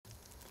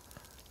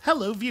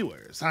Hello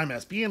viewers, I'm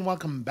SB and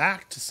welcome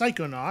back to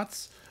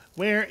Psychonauts,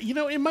 where,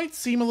 it might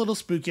seem a little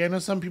spooky. I know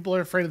some people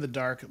are afraid of the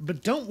dark,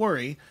 but don't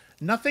worry,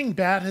 nothing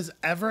bad has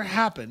ever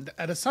happened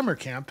at a summer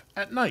camp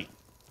at night.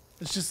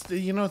 It's just,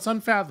 it's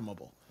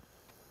unfathomable.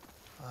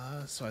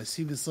 So I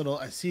see this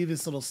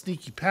little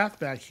sneaky path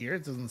back here.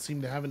 It doesn't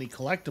seem to have any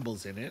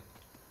collectibles in it,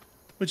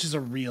 which is a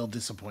real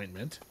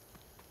disappointment.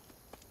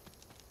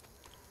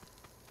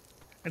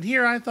 And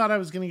here I thought I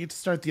was going to get to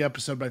start the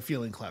episode by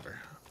feeling clever.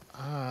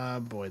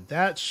 Boy,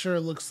 that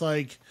sure looks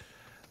like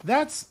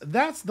that's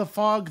the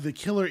fog the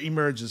killer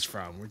emerges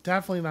from. We're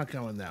definitely not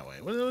going that way.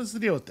 What's the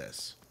deal with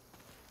this?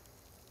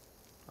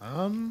 I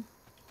don't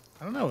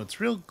know.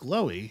 It's real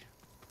glowy.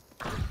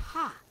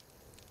 Aha!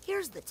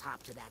 Here's the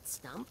top to that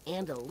stump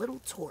and a little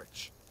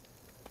torch.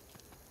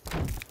 Do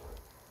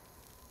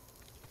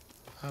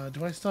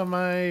I still have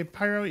my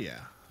pyro? Yeah,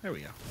 there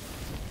we go.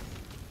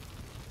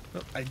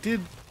 Oh, I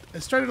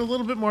started a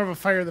little bit more of a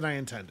fire than I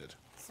intended.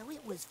 So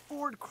it was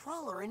Ford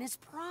Cruller in his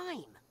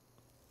prime.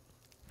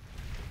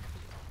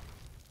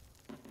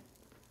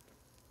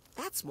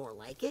 That's more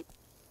like it.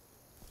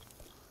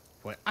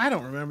 Boy, I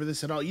don't remember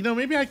this at all.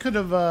 Maybe I could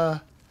have, I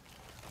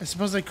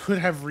suppose I could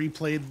have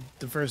replayed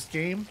the first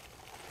game.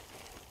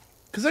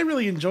 Because I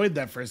really enjoyed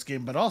that first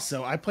game, but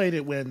also I played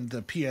it when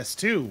the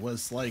PS2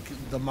 was like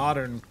the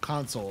modern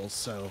consoles,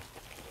 so...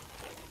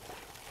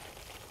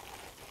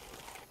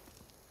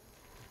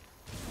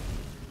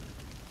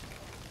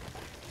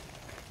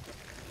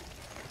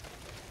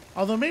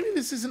 Although maybe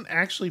this isn't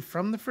actually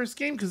from the first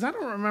game, because I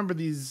don't remember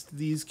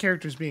these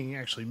characters being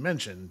actually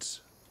mentioned.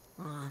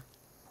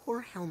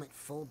 Poor Helmet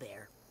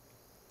Fullbear.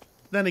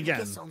 Then again...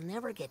 Guess I'll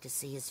never get to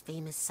see his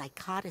famous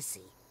Psychonauts.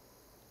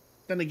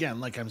 Then again,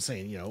 like I'm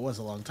saying, it was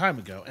a long time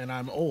ago, and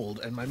I'm old,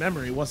 and my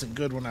memory wasn't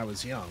good when I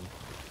was young.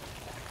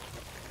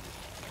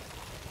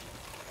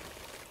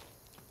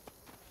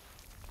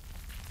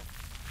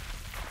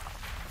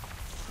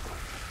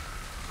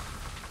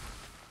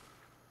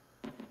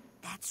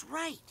 That's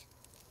right.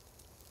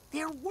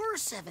 There were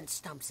 7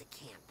 stumps at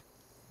camp.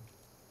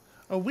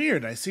 Oh,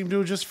 weird. I seem to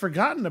have just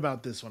forgotten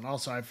about this one.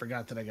 Also, I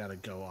forgot that I gotta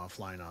go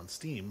offline on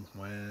Steam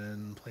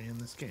when playing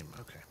this game.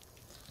 Okay.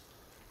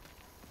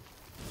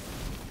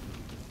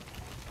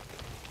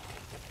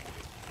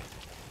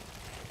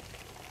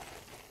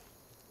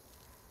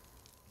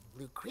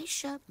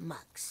 Lucretia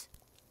Mux.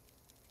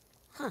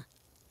 Huh.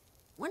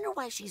 Wonder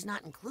why she's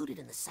not included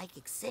in the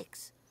Psychic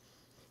 6.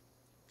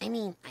 I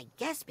mean, I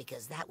guess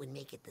because that would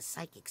make it the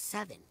Psychic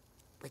 7.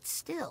 But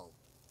still,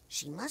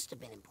 she must have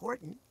been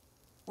important,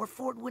 or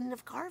Ford wouldn't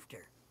have carved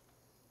her.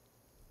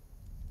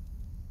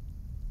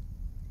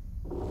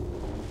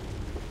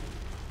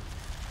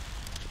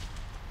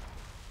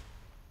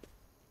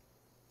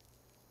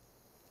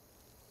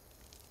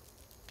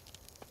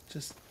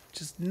 Just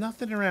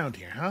nothing around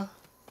here, huh?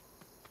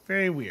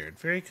 Very weird.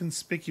 Very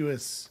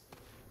conspicuous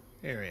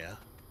area.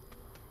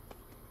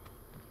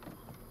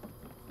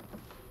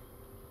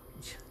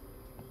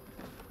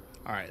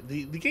 Alright,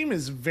 the game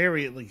is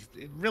very,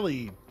 it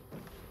really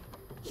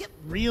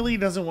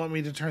doesn't want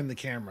me to turn the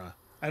camera.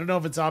 I don't know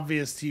if it's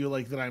obvious to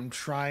you, that I'm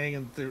trying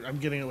and I'm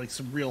getting,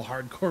 some real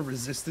hardcore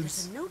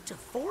resistance. There's a note to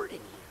Ford in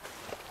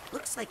here.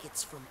 Looks like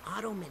it's from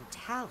Auto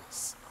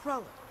Mentalis,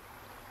 Cruller.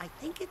 I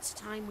think it's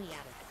time we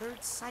add a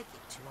 3rd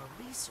psychic to our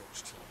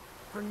research team.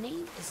 Her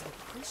name is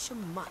Lucretia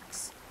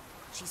Mux.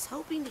 She's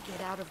hoping to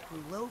get out of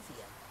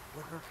Grulovia,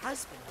 where her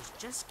husband was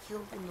just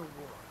killed in the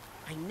war.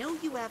 I know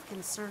you have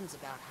concerns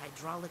about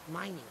hydraulic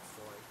mining,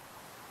 Ford,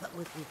 but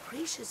with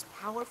Lucretia's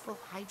powerful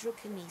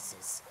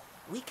hydrokinesis,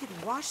 we could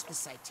wash the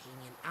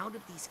Titanium out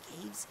of these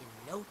caves in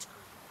no time.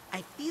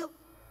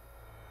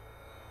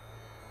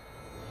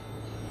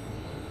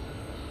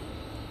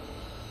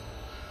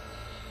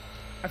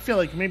 I feel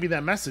like maybe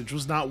that message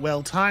was not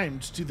well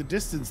timed to the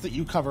distance that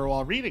you cover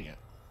while reading it.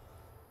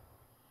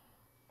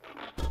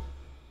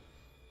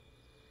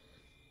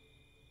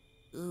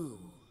 Ooh.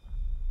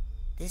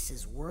 This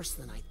is worse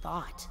than I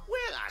thought.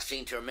 Well, I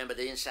seem to remember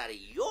the inside of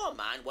your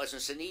mind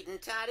wasn't so neat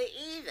and tidy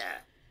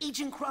either.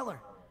 Agent Cruller,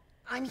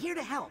 I'm here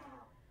to help.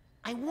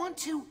 I want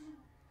to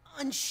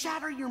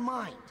unshatter your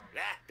mind.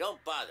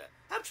 Don't bother.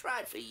 I've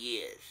tried for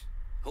years.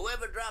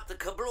 Whoever dropped the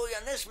kablooey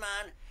on this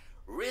mine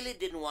really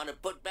didn't want to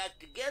put back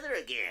together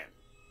again.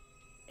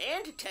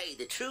 And to tell you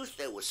the truth,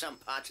 there were some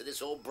parts of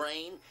this old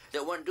brain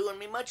that weren't doing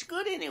me much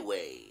good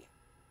anyway.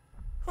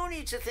 Who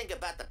needs to think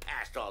about the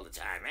past all the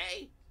time,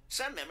 eh?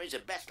 Some memories are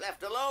best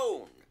left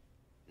alone.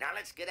 Now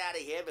let's get out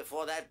of here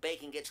before that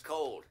bacon gets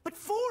cold. But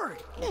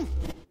Ford!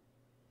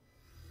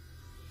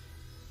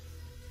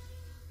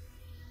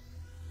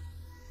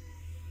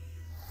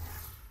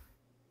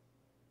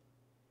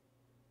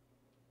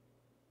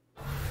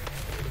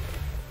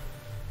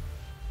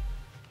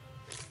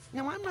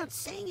 Now, I'm not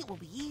saying it will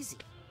be easy,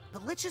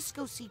 but let's just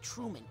go see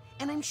Truman,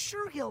 and I'm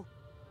sure he'll...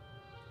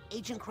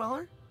 Agent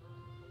Cruller?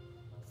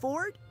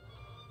 Ford?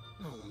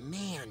 Oh,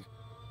 man.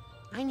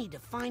 I need to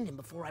find him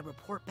before I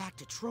report back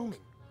to Truman.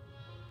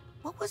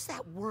 What was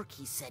that work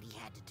he said he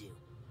had to do?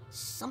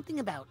 Something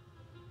about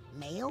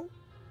mail?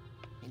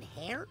 And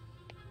hair?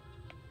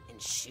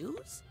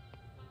 shoes?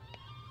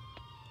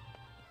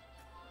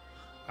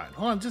 Alright,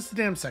 hold on just a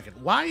damn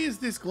second. Why is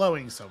this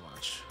glowing so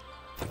much?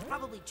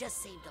 Probably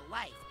just saved a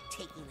life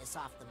taking this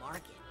off the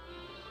market.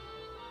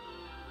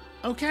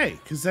 Okay,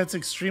 because that's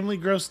extremely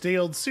gross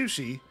day-old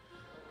sushi.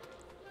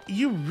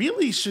 You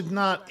really should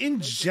not, in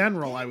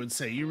general, I would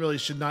say, you really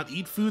should not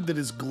eat food that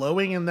is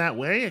glowing in that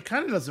way. It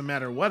kind of doesn't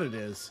matter what it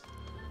is.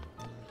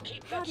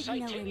 Keep that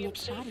titanium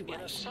safe in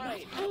a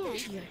side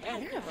pouch,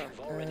 and if you've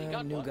already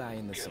got New one, guy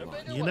in the get 'em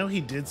salon. in You know, he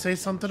did say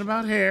something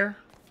about hair.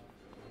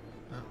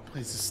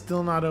 Place is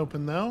still not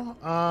open, though.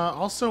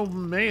 Also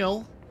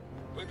mail.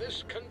 With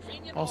this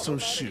convenient Also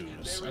automatic, shoes. there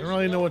I is don't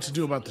really know no what to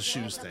do about the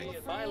trouble shoes thing.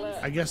 by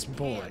left. I guess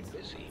bowling.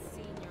 Busy.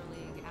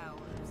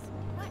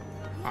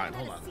 Alright,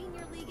 hold on.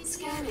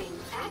 Scanning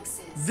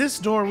access. This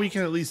door we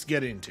can at least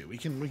get into. We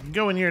can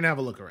go in here and have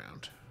a look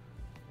around.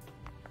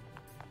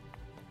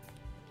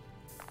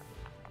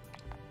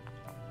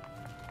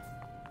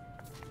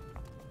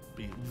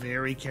 Be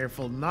very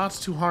careful not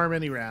to harm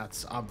any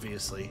rats,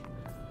 obviously.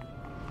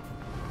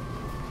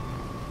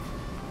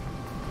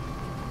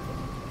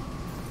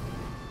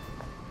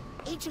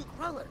 Agent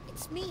Cruller,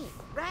 it's me,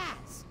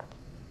 Raz.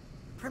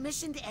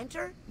 Permission to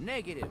enter?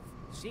 Negative.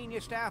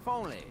 Senior staff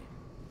only.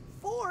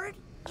 Ford,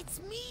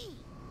 it's me.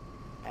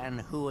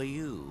 And who are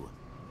you?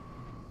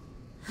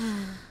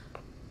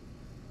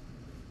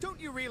 Don't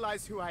you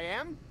realize who I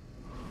am?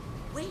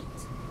 Wait.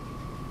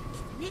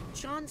 If Nick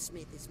John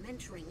Smith is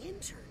mentoring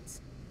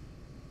interns,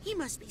 he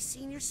must be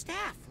senior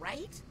staff,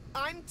 right?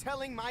 I'm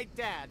telling my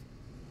dad.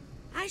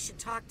 I should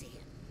talk to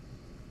him.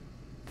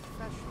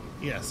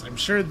 Yes, I'm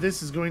sure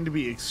this is going to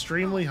be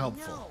extremely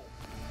helpful.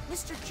 No,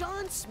 Mr.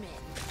 John Smith.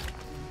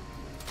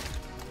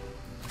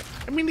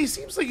 I mean, he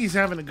seems like he's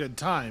having a good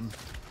time.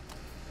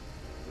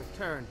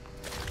 Return.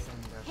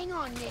 Hang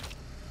on, Nick.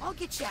 I'll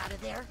get you out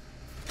of there.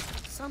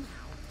 Somehow.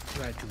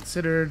 I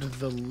considered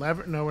the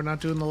lever. No, we're not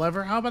doing the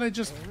lever. How about I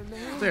just...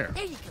 There.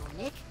 There you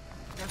go, Nick.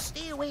 Now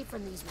stay away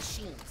from these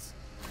machines.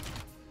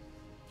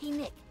 Hey,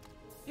 Nick.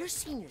 You're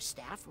senior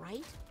staff,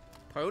 right?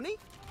 Pony?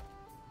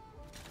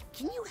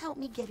 Can you help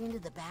me get into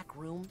the back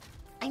room?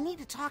 I need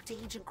to talk to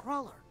Agent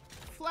Crawler.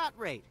 Flat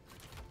rate.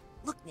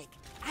 Look, Nick,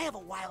 I have a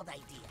wild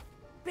idea.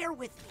 Bear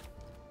with me.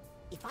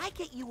 If I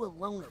get you a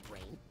loner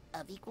brain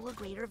of equal or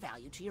greater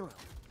value to your own,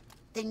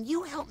 then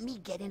you help me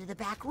get into the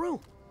back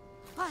room.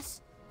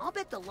 Plus, I'll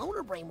bet the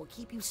loner brain will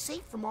keep you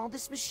safe from all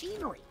this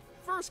machinery.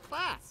 First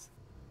class.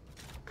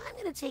 I'm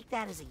gonna take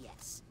that as a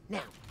yes.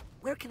 Now,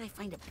 where can I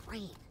find a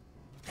brain?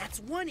 That's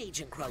one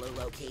Agent Cruller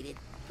located.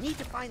 Need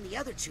to find the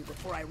other two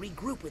before I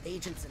regroup with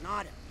Agent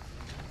Zanotto.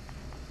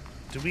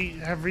 Do we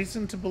have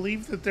reason to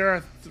believe that there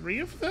are 3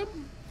 of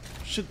them?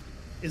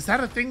 Is that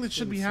a thing that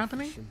should be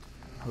happening?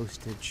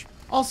 Postage.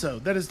 Also,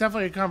 that is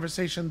definitely a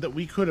conversation that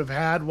we could have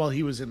had while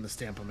he was in the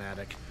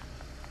Stamp-O-Matic.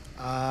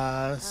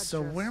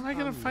 So where am I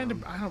gonna find a...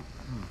 I don't...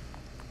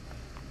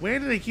 Where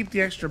do they keep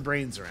the extra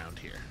brains around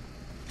here?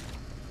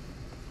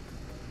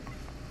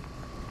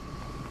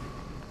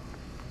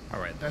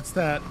 Alright, that's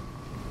that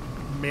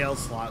mail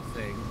slot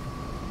thing.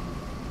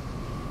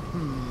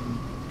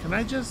 Can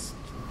I just...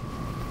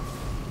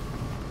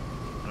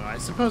 No, I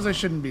suppose I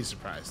shouldn't be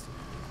surprised.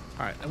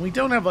 Alright, and we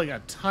don't have like a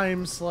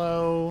time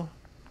slow.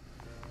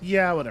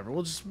 Yeah, whatever.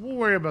 We'll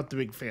worry about the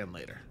big fan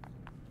later.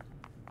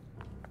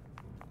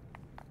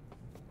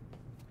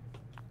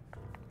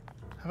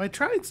 Have I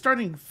tried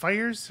starting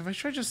fires? Have I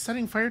tried just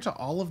setting fire to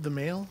all of the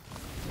mail?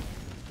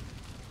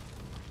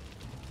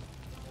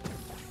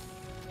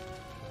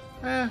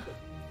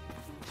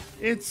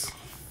 It's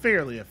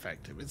fairly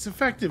effective. It's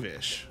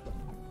effective-ish.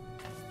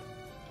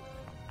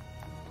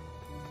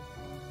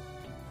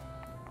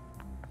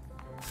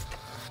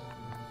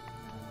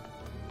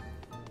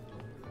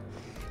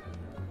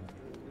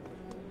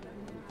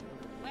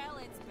 Well,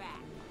 it's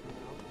back.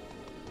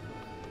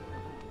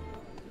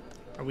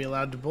 Are we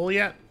allowed to bull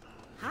yet?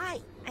 Hi.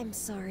 I'm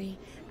sorry.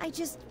 I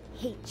just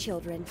hate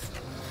children.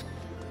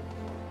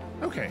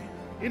 Okay,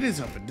 it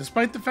is open,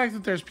 despite the fact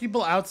that there's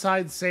people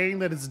outside saying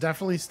that it's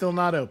definitely still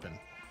not open.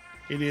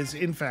 It is,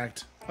 in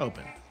fact,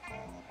 open.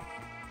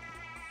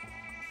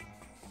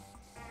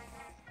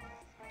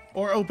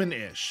 Or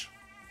open-ish.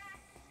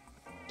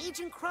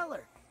 Agent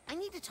Cruller, I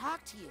need to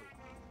talk to you.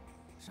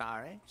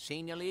 Sorry,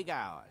 Senior League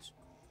hours.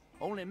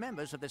 Only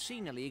members of the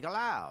Senior League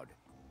allowed.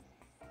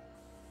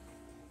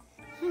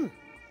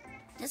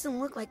 Doesn't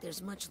look like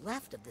there's much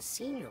left of the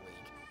Senior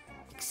League,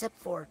 except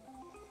for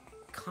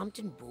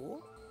Compton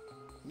Boole?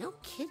 No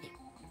kidding.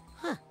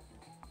 Huh.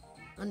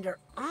 Under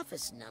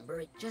office number,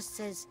 it just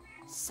says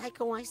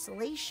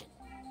psycho-isolation.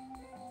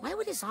 Why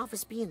would his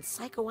office be in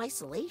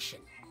psycho-isolation?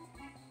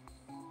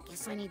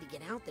 Guess I need to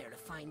get out there to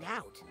find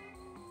out.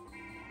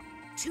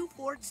 2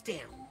 Fords down.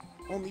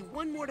 Only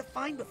one more to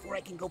find before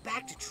I can go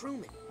back to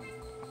Truman.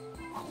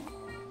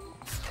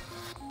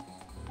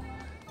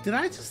 Did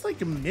I just,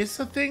 like, miss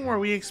a thing where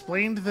we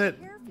explained that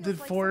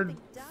Ford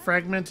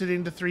fragmented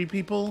into 3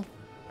 people?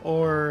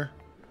 Or...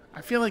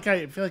 I feel like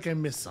I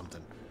missed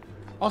something.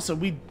 Also,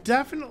 we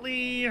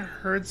definitely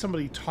heard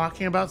somebody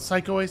talking about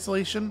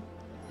psycho-isolation.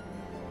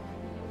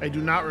 I do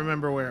not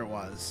remember where it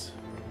was.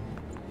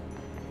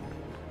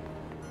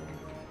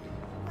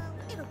 Well,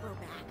 it'll grow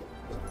back.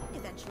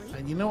 Eventually.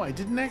 And you know, I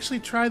didn't actually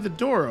try the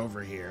door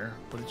over here,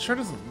 but it sure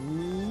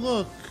doesn't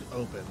look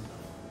open.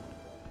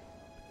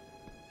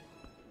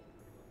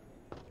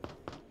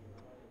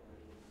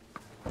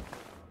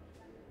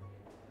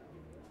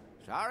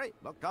 Sorry,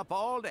 booked up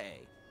all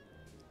day.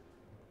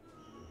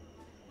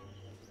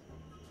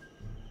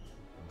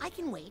 I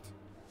can wait.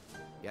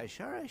 You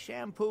sure as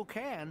shampoo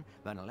can,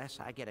 but unless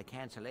I get a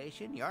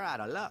cancellation, you're out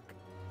of luck.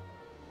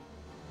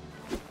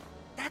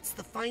 That's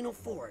the final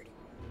Ford.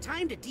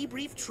 Time to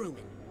debrief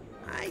Truman.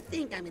 I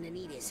think I'm gonna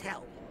need his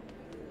help.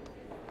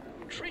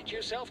 Treat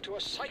yourself to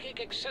a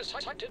psychic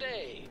exercise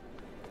today.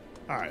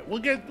 All right, we'll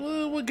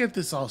get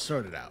this all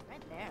sorted out.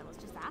 Right there.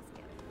 Let's just ask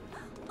him.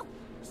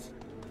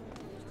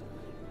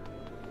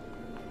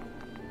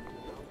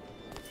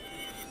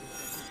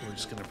 We're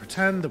just gonna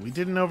pretend that we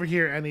didn't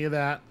overhear any of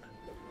that.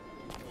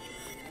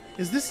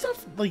 Is this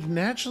stuff like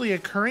naturally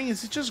occurring?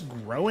 Is it just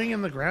growing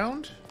in the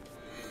ground?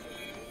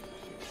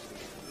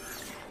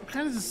 What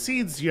kinds of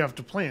seeds do you have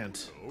to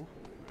plant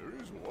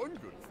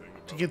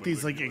to get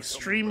these like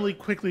extremely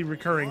quickly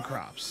recurring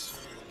crops?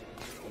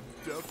 I'll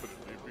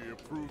definitely be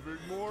approving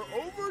more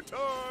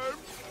overtime.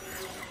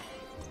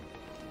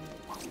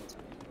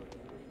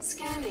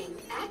 Scanning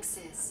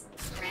access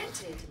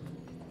granted.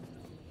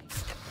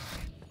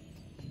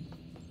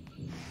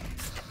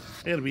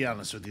 I gotta be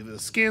honest with you, the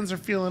scans are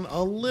feeling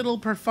a little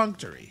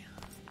perfunctory.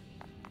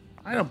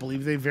 I don't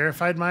believe they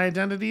verified my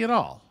identity at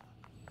all.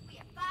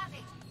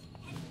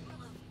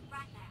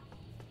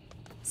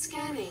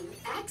 Scanning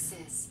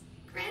access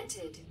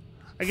granted.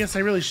 I guess I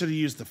really should have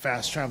used the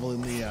fast travel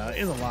in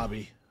the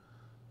lobby.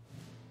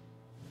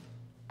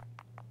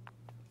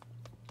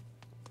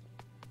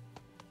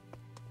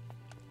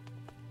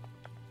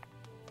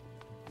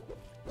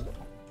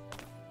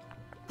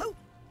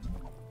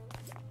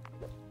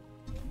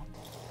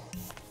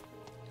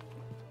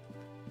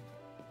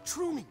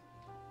 Truman!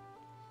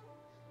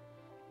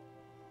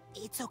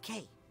 It's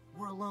okay.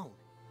 We're alone.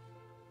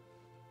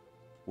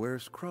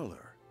 Where's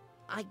Cruller?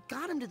 I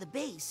got him to the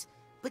base,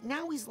 but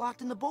now he's locked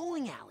in the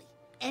bowling alley,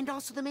 and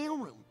also the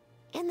mailroom,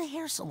 and the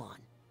hair salon.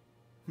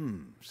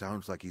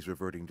 Sounds like he's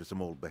reverting to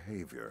some old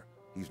behavior.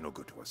 He's no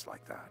good to us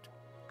like that.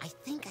 I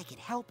think I could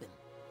help him,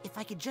 if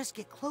I could just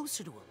get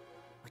closer to him.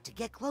 But to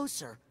get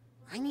closer,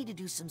 I need to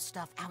do some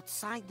stuff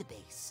outside the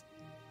base.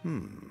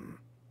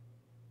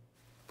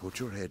 Put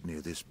your head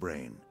near this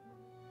brain...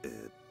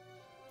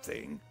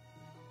 thing.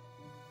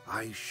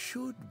 I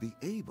should be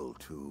able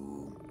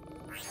to...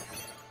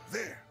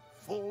 There!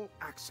 Full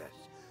access.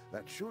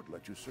 That should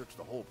let you search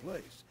the whole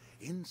place,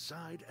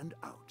 inside and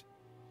out.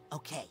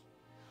 Okay.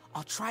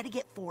 I'll try to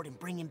get Ford and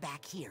bring him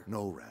back here.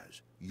 No,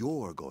 Raz.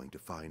 You're going to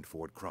find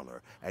Ford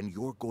Cruller, and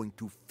you're going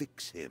to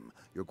fix him.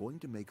 You're going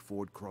to make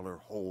Ford Cruller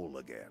whole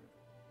again.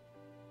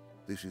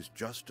 This is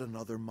just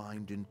another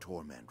mind in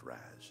torment,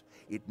 Raz.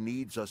 It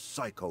needs a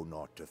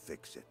Psychonaut to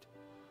fix it.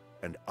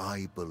 And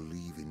I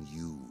believe in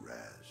you,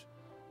 Raz.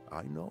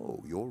 I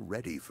know you're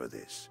ready for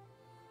this.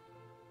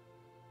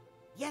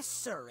 Yes,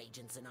 sir,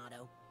 Agent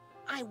Zanotto.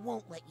 I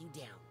won't let you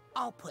down.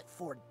 I'll put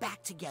Ford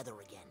back together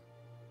again.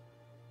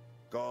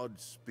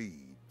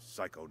 Godspeed,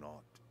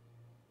 Psychonaut.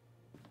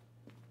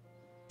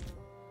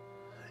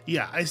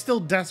 Yeah, I still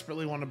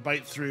desperately want to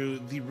bite through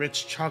the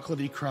rich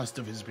chocolatey crust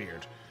of his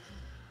beard.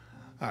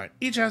 Alright,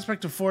 each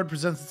aspect of Ford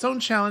presents its own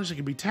challenge that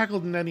can be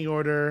tackled in any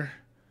order.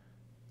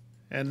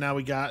 And now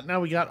we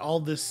got all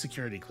this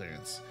security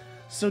clearance.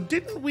 So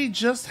didn't we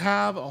just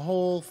have a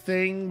whole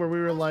thing where we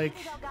were like...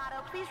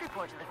 Please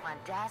report to the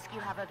front desk. You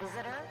have a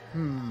visitor.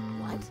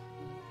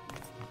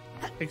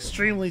 What?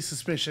 Extremely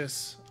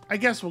suspicious. I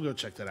guess we'll go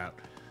check that out.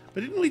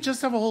 But didn't we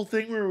just have a whole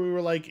thing where we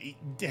were like,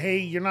 hey,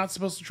 you're not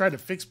supposed to try to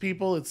fix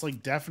people. It's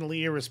like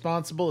definitely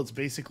irresponsible. It's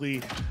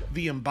basically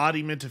the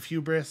embodiment of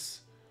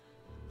hubris.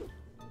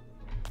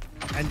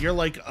 And you're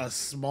like a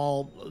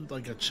small,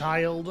 like a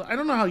child. I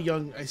don't know how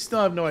young, I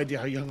still have no idea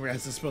how young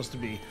Raz is supposed to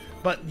be.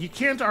 But you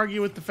can't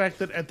argue with the fact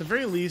that at the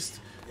very least,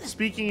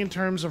 speaking in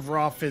terms of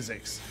raw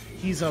physics,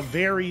 he's a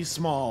very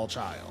small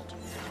child.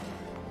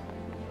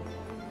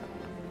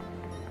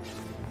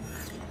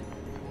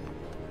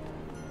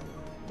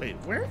 Wait,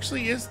 where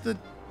actually is the...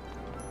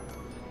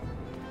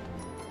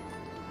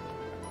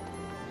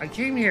 I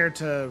came here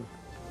to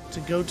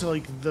go to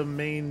like the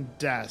main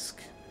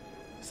desk.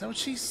 Is that what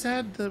she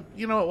said?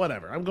 You know what,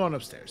 whatever. I'm going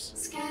upstairs.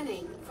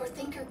 Scanning for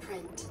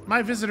fingerprint.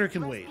 My visitor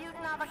can wait.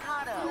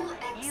 Avocado.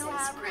 You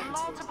have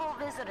multiple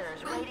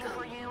visitors waiting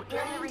for you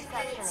in the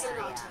reception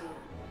area.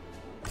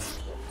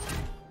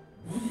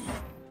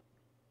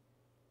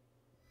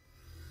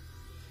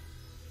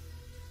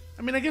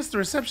 I mean, I guess the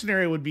reception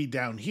area would be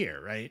down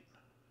here, right?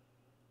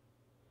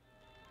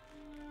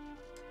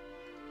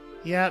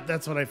 Yeah,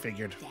 that's what I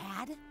figured.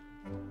 Dad?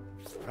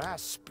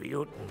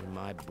 Rasputin,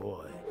 my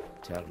boy.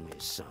 Tell me,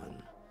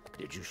 son.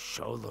 Did you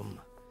show them?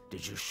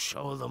 Did you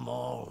show them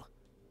all?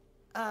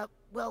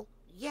 Well,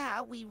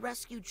 yeah, we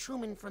rescued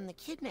Truman from the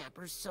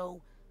kidnappers,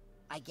 so...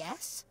 I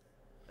guess?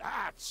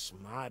 That's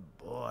my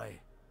boy.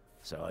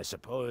 So I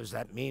suppose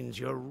that means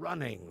you're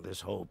running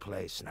this whole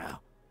place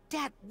now.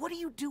 Dad, what are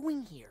you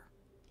doing here?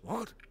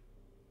 What?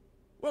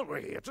 Well,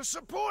 we're here to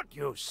support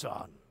you,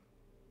 son.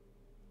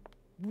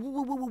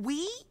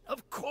 We?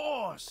 Of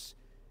course.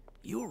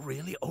 You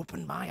really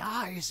opened my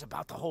eyes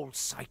about the whole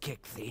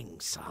psychic thing,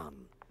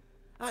 son.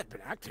 I'd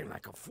been acting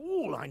like a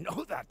fool, I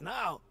know that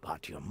now.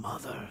 But your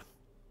mother,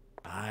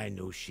 I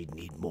knew she'd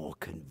need more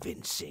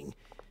convincing.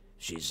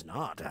 She's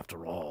not,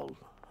 after all,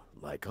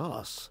 like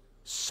us.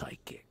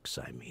 Psychics,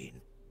 I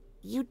mean.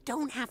 You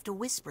don't have to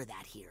whisper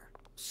that here.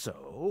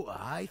 So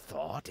I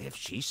thought if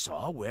she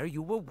saw where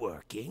you were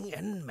working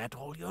and met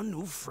all your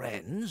new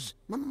friends...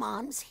 My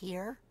mom's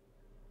here.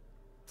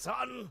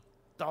 Son,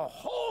 the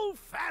whole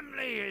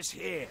family is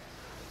here.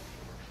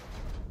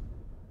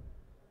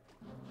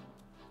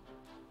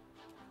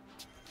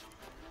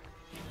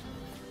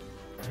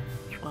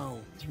 Oh,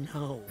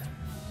 no.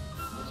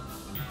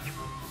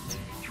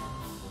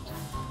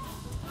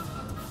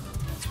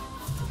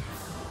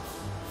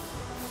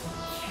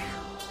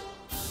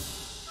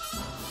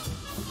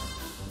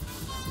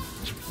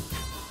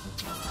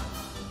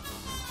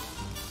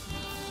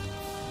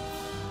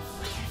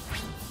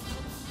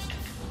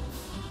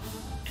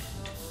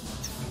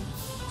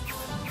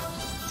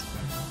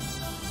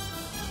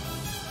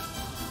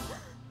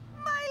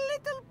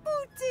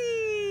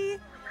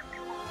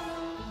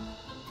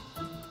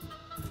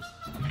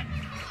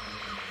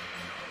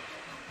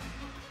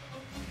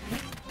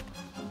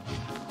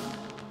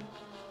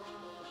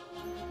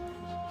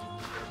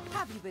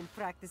 Have you been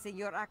practicing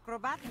your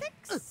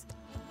acrobatics?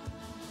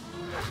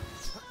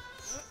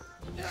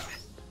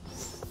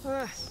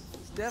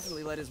 He's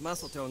definitely let his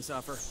muscle tone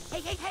suffer.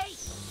 Hey, hey, hey!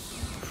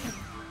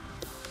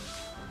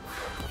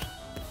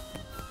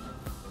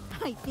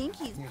 I think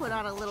he's put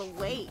on a little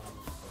weight.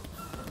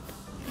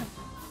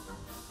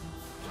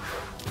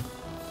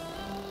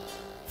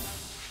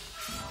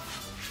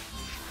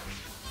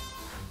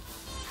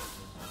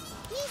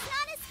 He's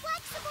not as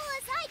flexible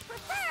as I'd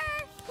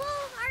prefer.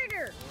 Pull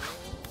harder.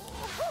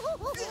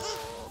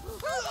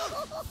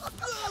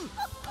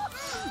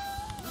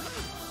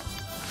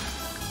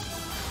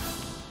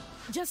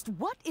 Just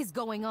what is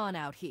going on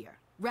out here?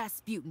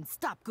 Rasputin,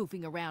 stop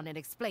goofing around and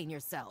explain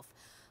yourself.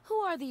 Who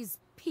are these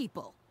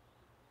people?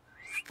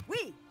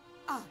 We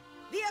are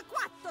the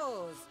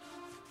Aquatos!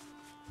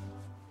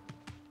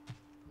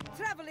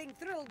 Traveling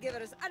thrill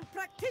givers and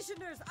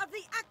practitioners of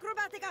the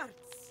acrobatic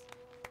arts!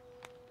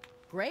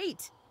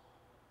 Great.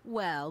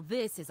 Well,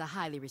 this is a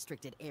highly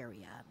restricted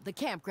area. The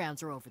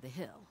campgrounds are over the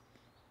hill.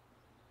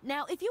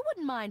 Now, if you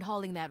wouldn't mind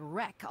hauling that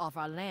wreck off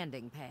our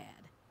landing pad.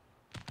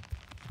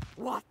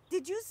 What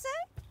did you say?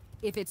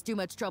 If it's too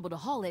much trouble to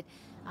haul it,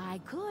 I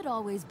could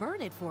always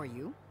burn it for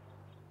you.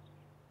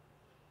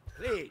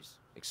 Please,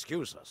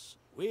 excuse us.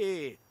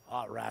 We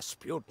are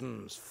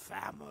Rasputin's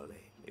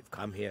family. We've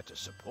come here to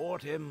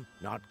support him,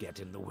 not get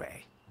in the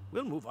way.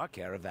 We'll move our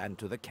caravan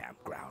to the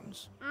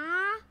campgrounds.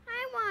 I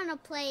want to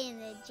play in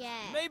the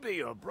jet. Maybe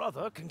your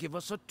brother can give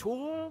us a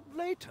tour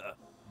later.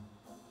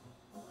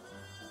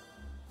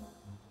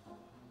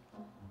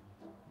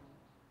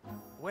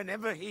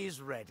 Whenever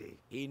he's ready,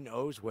 he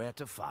knows where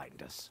to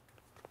find us.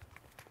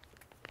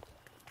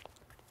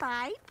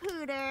 Bye,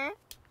 Pooter.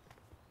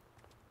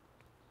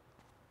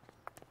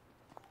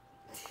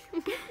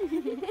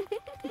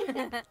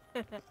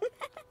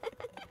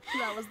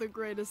 That was the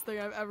greatest thing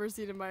I've ever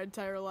seen in my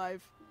entire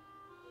life.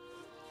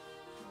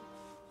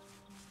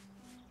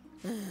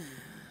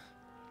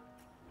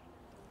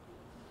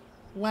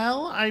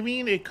 Well, I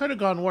mean, it could have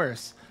gone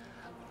worse.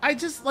 I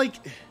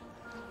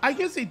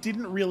guess it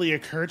didn't really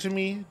occur to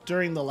me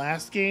during the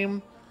last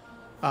game,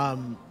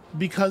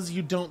 because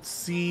you don't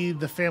see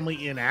the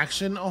family in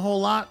action a whole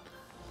lot.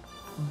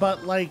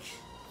 But, like,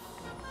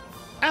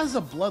 as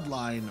a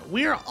bloodline,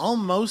 we are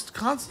almost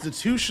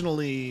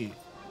constitutionally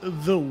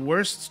the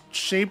worst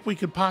shape we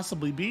could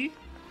possibly be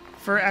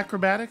for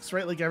acrobatics,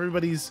 right? Like,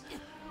 everybody's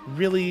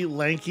really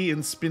lanky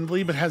and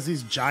spindly, but has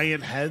these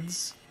giant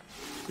heads.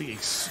 Like,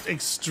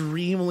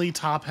 extremely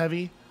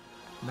top-heavy.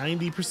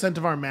 90%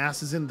 of our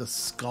mass is in the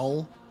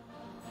skull.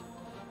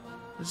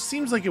 It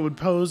seems like it would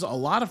pose a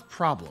lot of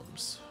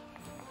problems.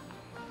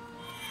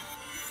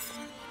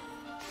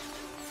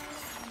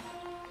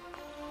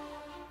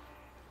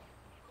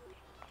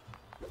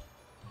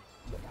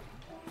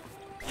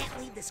 Can't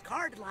leave this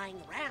card lying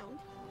around.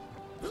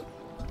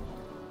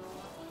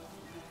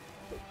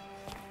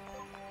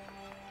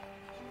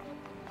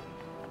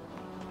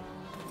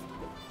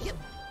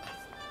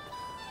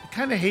 I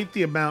kind of hate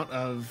the amount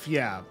of,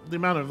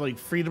 like,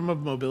 freedom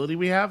of mobility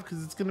we have,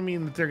 because it's going to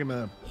mean that they're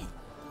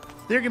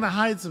going to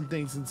hide some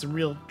things in some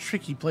real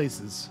tricky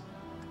places.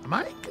 Am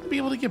I going to be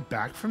able to get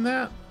back from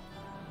that?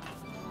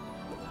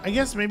 I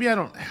guess maybe I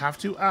don't have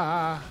to.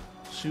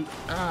 Shoot.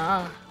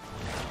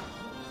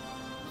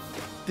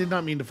 Did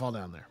not mean to fall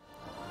down there.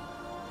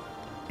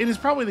 It is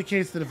probably the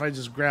case that if I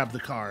just grab the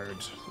card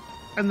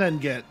and then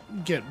get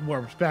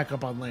warped back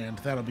up on land,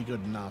 that'll be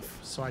good enough.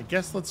 So I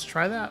guess let's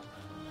try that.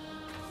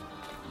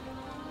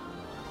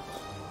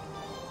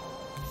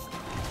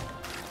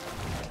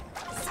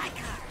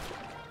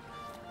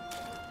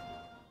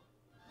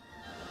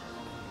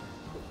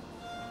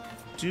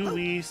 Do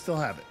we still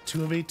have it?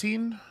 2 of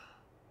 18?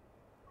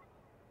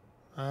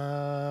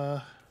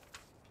 My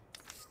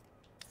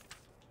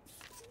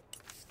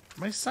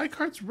side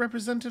cards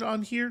represented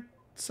on here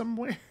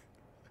somewhere?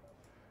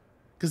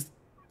 Because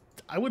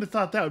I would have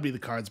thought that would be the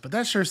cards, but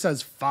that sure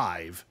says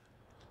 5.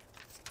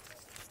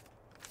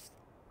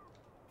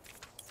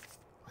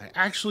 I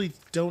actually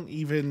don't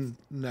even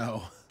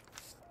know.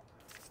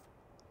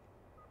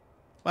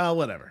 Well,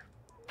 whatever.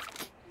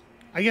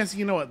 I guess,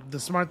 you know what, the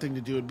smart thing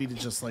to do would be to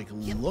just, like,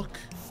 look.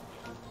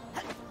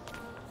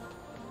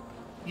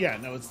 Yeah,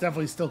 no, it's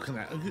definitely still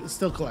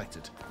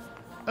collected.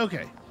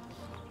 Okay.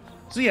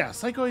 So yeah,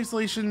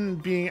 psycho-isolation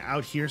being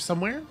out here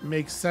somewhere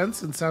makes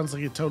sense and sounds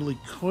like it totally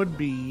could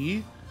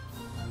be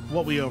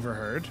what we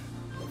overheard.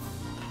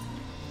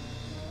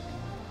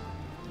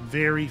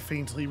 Very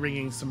faintly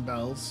ringing some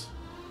bells.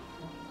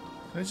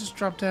 Can I just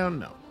drop down?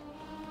 No.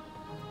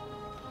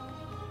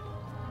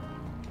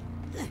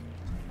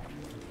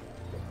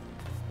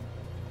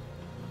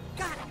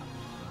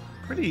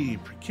 Pretty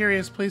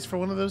precarious place for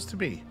one of those to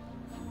be.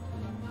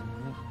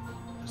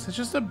 Is it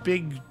just a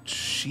big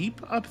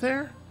sheep up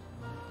there?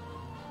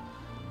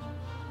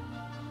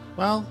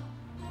 Well,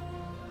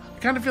 I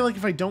kind of feel like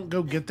if I don't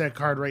go get that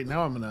card right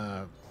now, I'm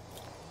gonna...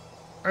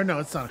 Or no,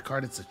 it's not a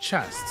card, it's a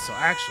chest. So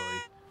actually...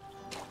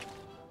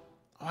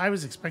 Oh, I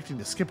was expecting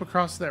to skip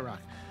across that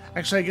rock.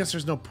 Actually, I guess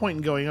there's no point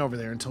in going over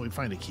there until we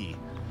find a key.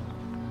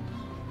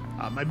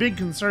 My big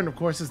concern, of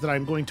course, is that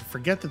I'm going to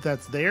forget that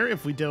that's there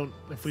if we don't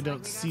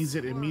seize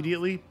it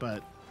immediately,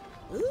 but...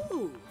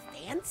 Ooh,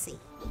 fancy.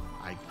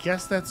 I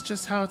guess that's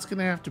just how it's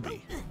gonna have to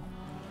be.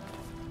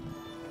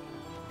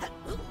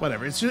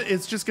 Whatever, it's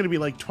just gonna be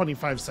like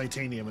 25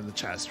 Psytanium in the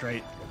chest, right?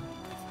 It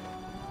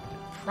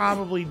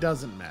probably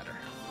doesn't matter.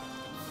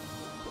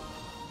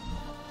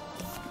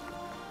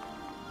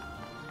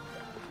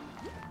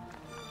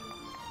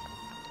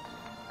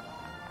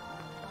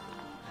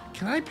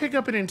 Can I pick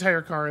up an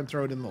entire car and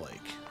throw it in the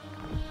lake?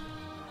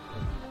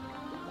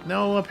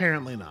 No,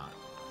 apparently not.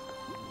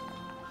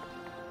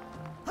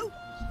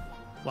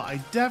 Well, I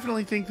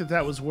definitely think that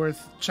that was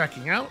worth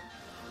checking out.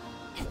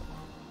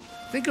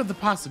 Think of the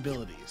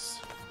possibilities.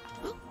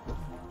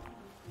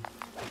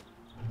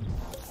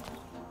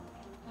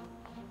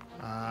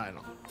 I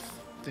don't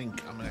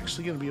think I'm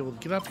actually going to be able to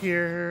get up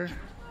here.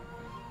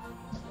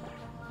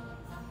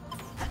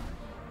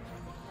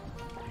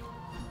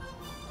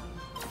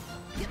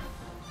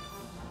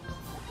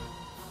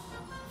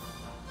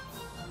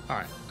 All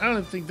right, I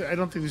don't think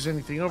there's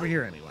anything over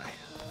here anyway.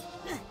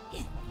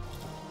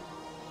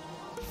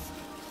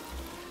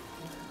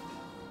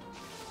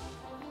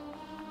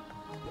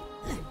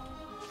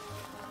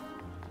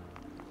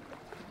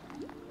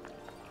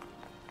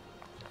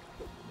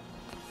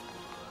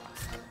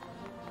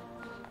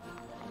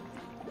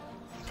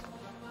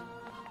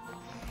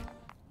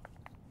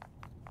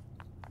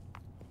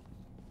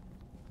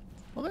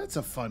 Well, that's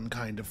a fun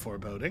kind of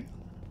foreboding.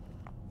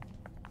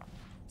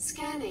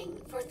 Scanning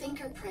for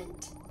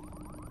fingerprint.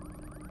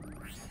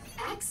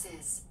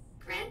 Access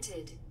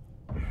granted.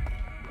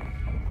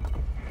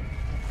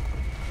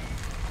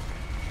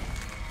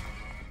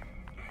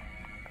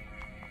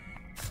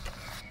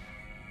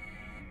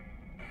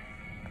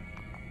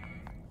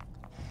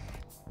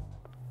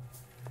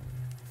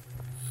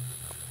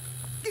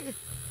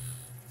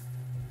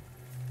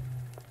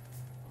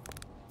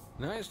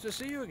 Nice to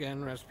see you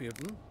again,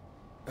 Rasputin.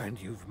 And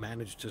you've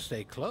managed to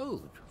stay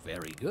clothed.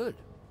 Very good.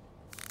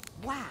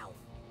 Wow.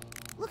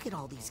 Look at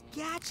all these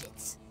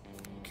gadgets.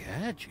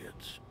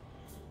 Gadgets?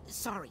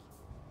 Sorry,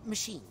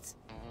 machines.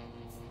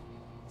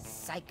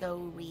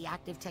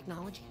 Psycho-reactive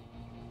technology?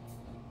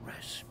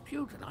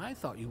 Rasputin, I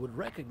thought you would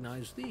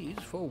recognize these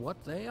for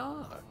what they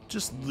are.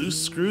 Just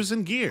loose screws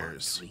and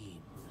gears.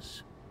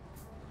 Dreams.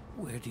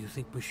 Where do you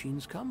think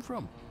machines come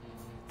from?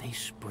 They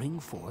spring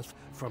forth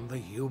from the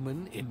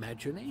human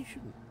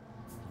imagination.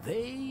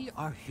 They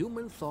are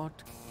human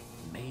thought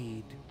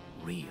made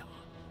real.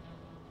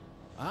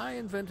 I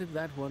invented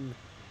that one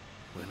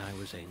when I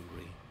was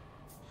angry.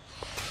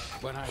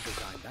 When I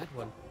designed that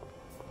one,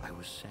 I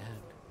was sad.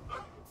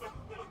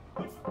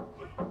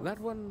 That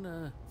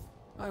one,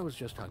 I was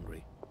just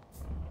hungry.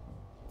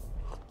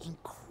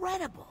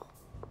 Incredible.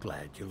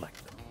 Glad you like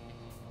them.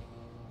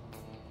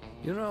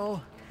 You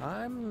know,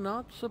 I'm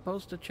not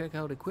supposed to check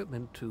out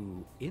equipment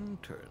to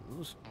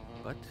interns,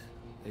 but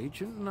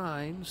Agent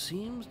 9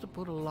 seems to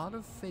put a lot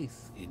of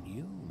faith in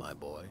you, my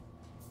boy.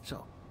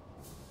 So,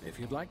 if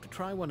you'd like to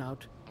try one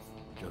out,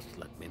 just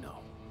let me know.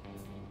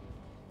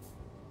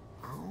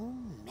 Oh,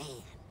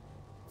 man.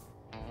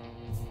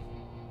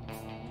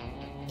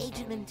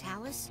 Agent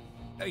Mentalis?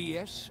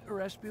 Yes,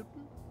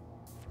 Rasputin?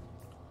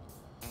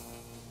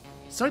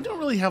 So I don't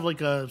really have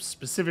like a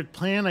specific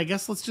plan. I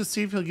guess let's just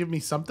see if he'll give me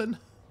something.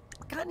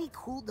 Got any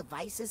cool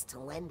devices to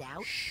lend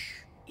out? Shh.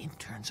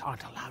 Interns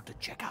aren't allowed to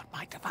check out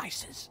my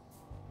devices.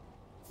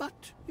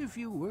 But if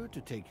you were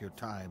to take your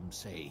time,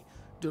 say,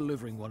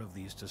 delivering one of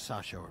these to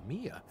Sasha or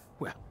Mia,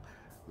 well,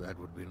 that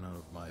would be none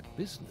of my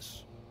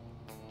business.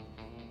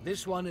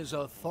 This one is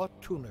a thought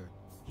tuner.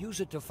 Use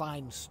it to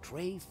find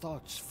stray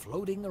thoughts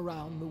floating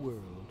around the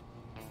world.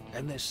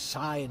 And this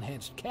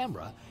psi-enhanced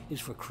camera is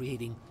for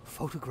creating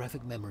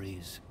photographic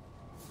memories.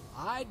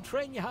 I'd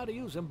train you how to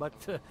use them, but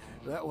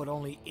that would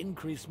only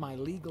increase my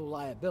legal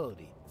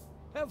liability.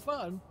 Have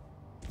fun.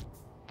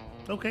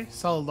 Okay,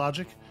 solid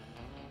logic.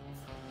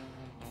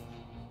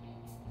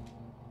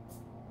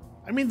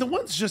 I mean, the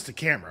one's just a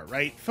camera,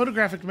 right?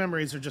 Photographic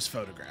memories are just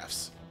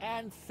photographs.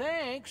 And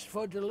thanks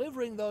for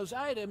delivering those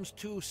items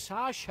to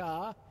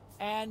Sasha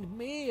and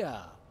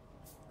Mia.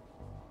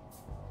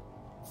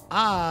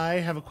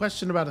 I have a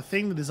question about a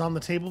thing that is on the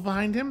table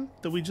behind him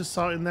that we just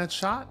saw in that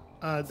shot.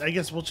 I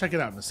guess we'll check it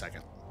out in a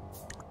second.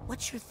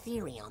 What's your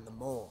theory on the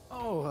mole?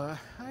 Oh,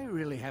 I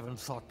really haven't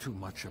thought too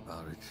much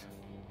about it.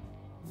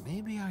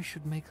 Maybe I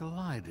should make a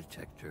lie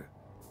detector.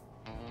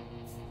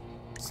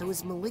 So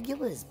is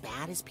Maligula as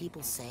bad as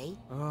people say?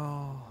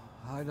 Oh,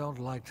 I don't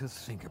like to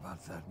think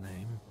about that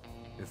name.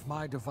 If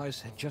my device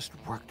had just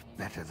worked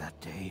better that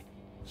day,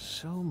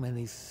 so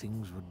many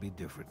things would be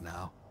different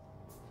now.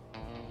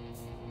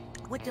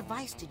 What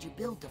device did you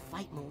build to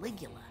fight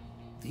Maligula?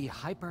 The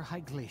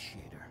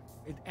hyper-hyglaciator.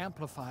 It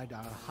amplified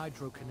our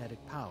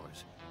hydrokinetic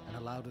powers and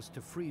allowed us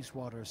to freeze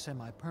water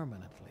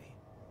semi-permanently.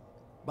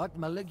 But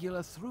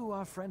Maligula threw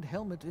our friend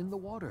Helmet in the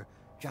water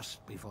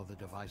just before the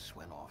device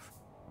went off.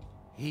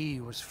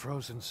 He was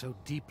frozen so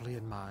deeply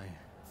in my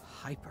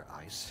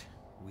hyper-ice,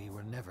 we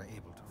were never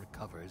able to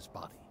recover his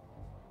body.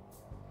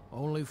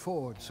 Only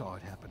Ford saw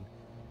it happen,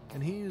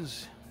 and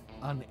he's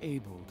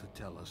unable to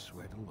tell us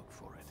where to look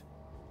for it.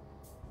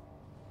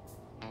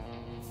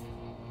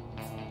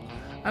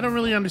 I don't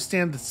really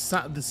understand the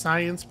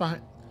science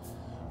behind...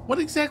 What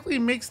exactly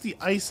makes the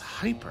ice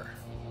hyper?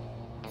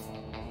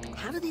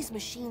 How do these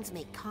machines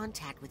make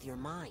contact with your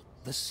mind?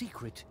 The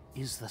secret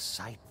is the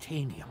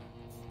Psychonium.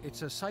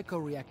 It's a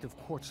psychoreactive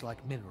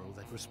quartz-like mineral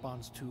that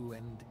responds to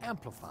and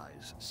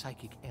amplifies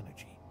psychic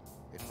energy.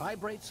 It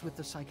vibrates with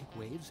the psychic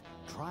waves,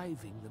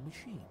 driving the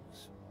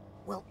machines.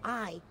 Well,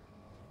 I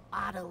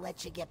ought to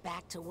let you get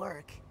back to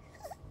work.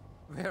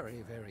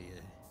 Very, very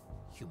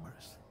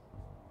humorous.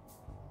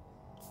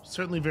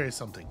 Certainly very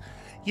something.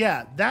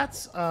 Yeah,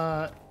 that's,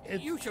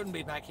 You shouldn't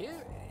be back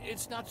here.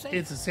 It's not safe.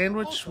 It's a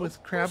sandwich Also,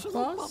 with crab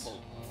personal claws?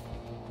 bubble.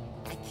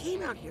 I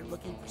came out here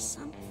looking for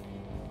something.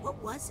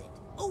 What was it?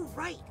 Oh,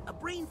 right, a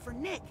brain for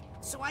Nick,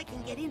 so I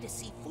can get in to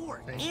see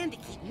Ford, and to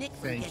keep Nick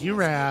from Thank getting you,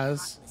 his head Raz.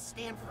 caught in the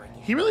Stanford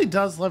again. He really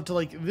does love to,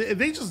 like...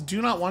 They just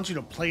do not want you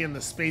to play in the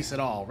space at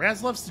all.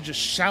 Raz loves to just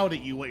shout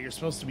at you what you're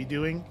supposed to be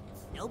doing.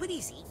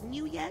 Nobody's eaten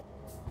you yet?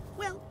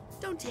 Well,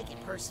 don't take it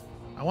personally.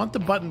 I want the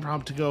button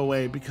prompt to go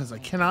away because I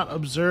cannot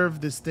observe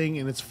this thing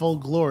in its full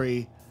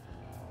glory.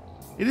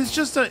 It is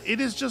just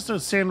a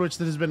sandwich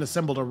that has been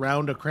assembled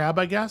around a crab,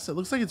 I guess. It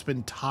looks like it's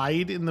been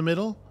tied in the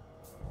middle.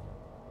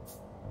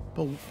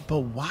 But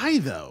why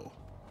though?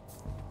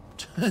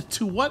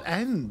 To what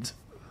end?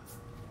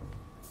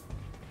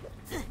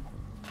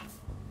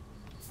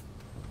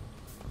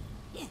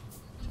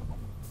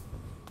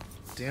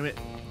 Damn it.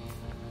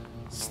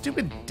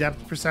 Stupid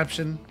depth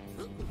perception.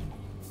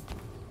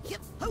 Yep.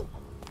 Oh.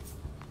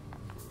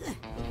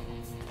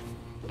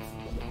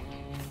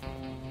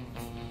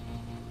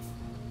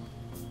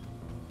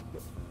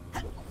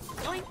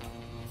 Yoink.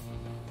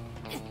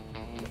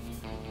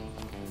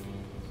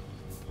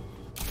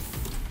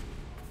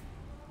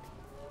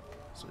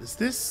 So is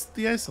this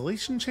the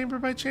isolation chamber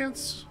by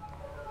chance?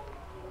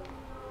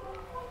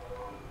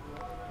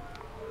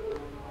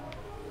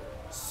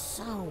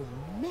 So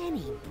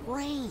many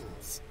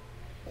brains.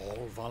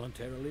 All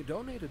voluntarily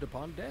donated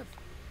upon death.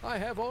 I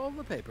have all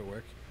the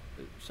paperwork.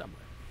 Somewhere.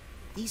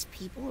 These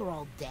people are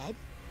all dead?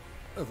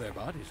 Their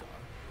bodies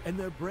are, and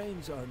their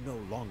brains are no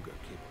longer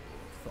capable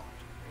of thought.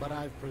 But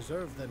I've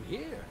preserved them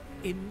here,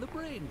 in the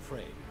brain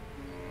frame.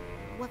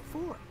 What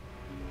for?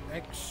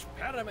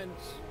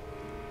 Experiments.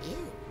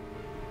 Ew.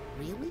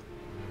 Really?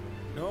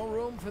 No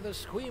room for the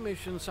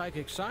squeamish in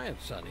psychic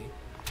science, Sonny.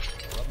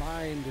 The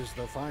mind is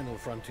the final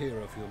frontier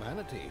of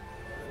humanity,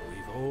 and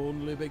we've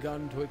only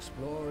begun to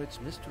explore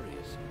its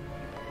mysteries.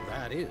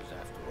 That is,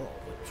 after all,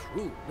 the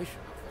true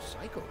mission of the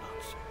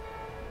Psychonauts.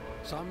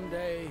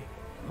 Someday,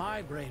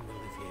 my brain will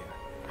live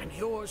here, and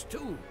yours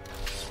too.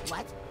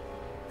 What?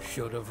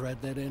 Should have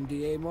read that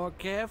NDA more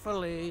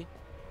carefully.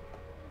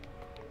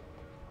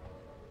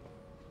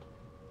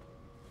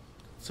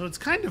 So it's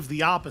kind of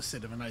the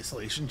opposite of an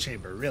isolation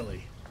chamber,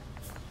 really.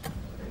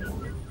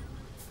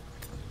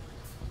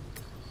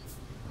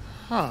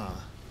 Huh.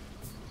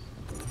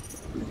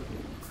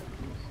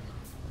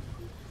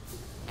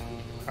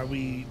 Are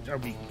we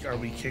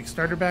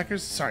Kickstarter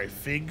backers? Sorry,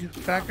 Fig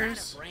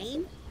backers?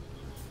 Brain?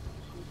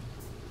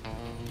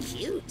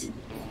 Cute.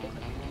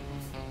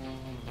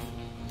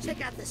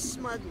 Check out the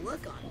smug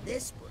look on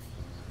this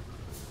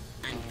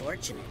brain.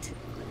 Unfortunate.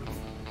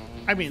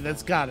 I mean,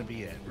 that's gotta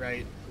be it,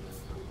 right?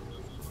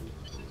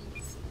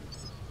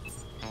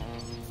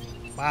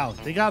 Wow,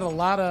 they got a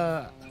lot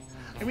of...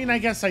 I mean, I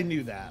guess I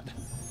knew that.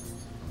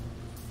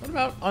 What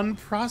about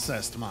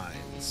unprocessed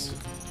minds?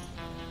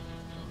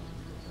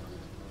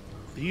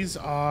 These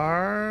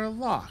are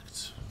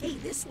locked. Hey,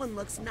 this one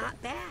looks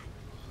not bad.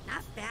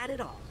 Not bad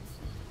at all.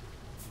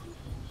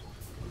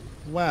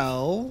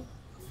 Well,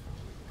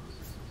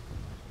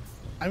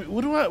 I mean,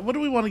 what do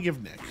we want to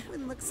give Nick? That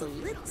one looks a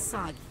little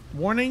soggy.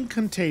 Warning,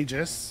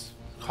 contagious.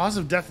 Cause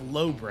of death,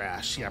 low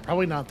brash. Yeah,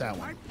 probably not that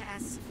one. Hard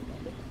pass.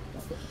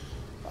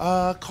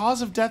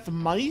 Cause of death,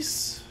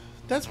 mice.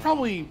 That's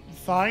probably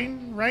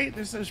fine, right?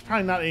 There's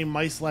probably not any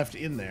mice left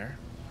in there.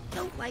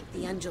 Don't like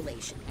the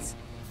undulations.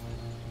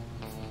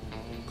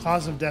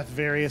 Cause of death,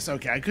 various.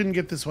 Okay, I couldn't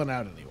get this one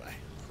out anyway.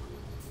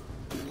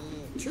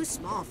 Too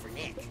small for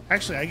Nick.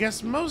 Actually, I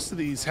guess most of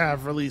these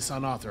have release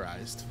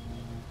unauthorized.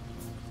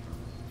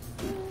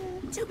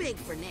 Too big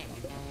for Nick.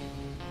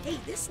 Hey,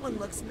 this one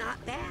looks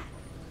not bad.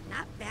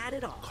 Not bad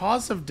at all.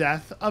 Cause of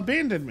death,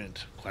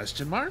 abandonment?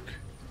 Question mark?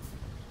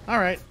 All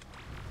right.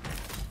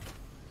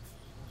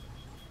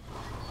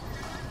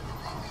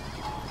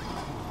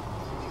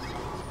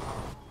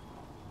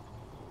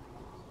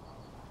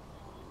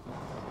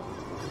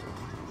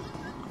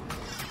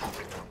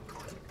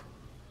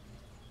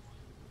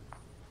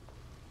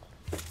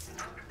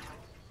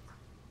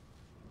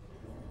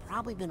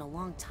 Probably been a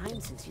long time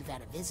since you've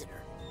had a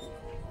visitor.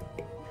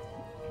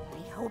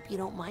 I hope you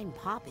don't mind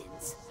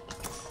pop-ins.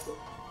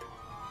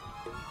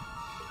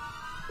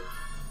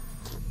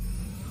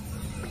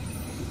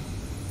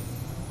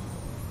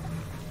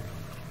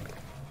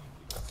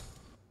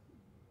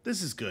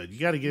 This is good. You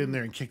got to get in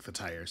there and kick the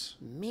tires.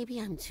 Maybe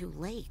I'm too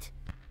late.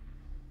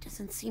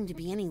 Doesn't seem to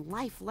be any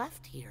life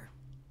left here.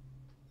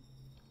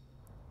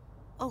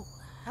 Oh,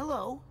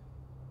 hello.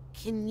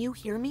 Can you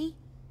hear me?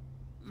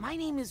 My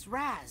name is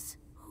Raz.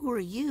 Who are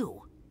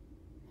you?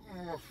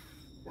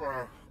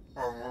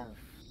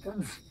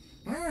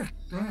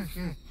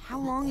 How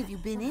long have you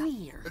been in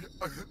here?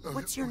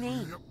 What's your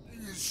name?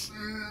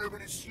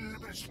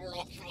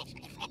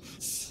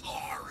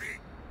 Sorry.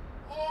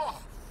 Oh,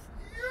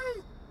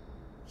 you.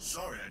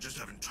 Sorry, I just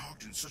haven't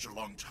talked in such a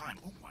long time.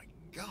 Oh my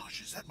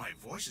gosh, is that my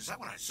voice? Is that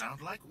what I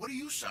sound like? What do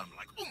you sound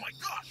like? Oh my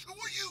gosh, who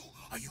are you?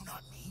 Are you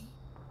not me?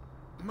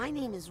 My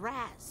name is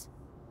Raz.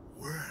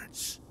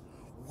 Words.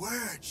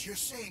 Words? You're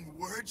saying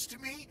words to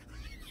me?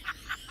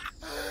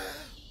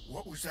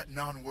 What was that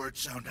non-word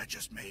sound I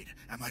just made?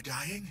 Am I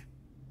dying?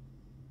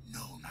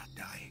 No, not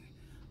dying.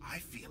 I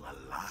feel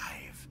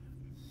alive.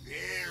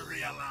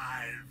 Very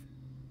alive.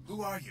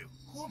 Who are you?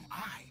 Who am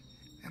I?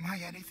 Am I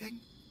anything?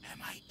 Am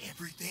I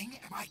everything?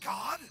 Am I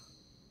God?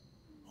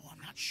 Oh,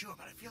 I'm not sure,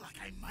 but I feel like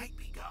I might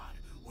be God,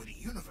 or the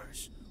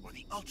universe, or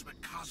the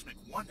ultimate cosmic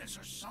oneness,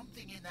 or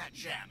something in that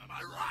jam. Am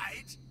I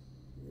right?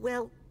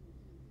 Well,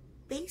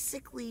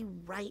 basically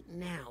right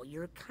now,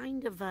 you're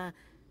kind of a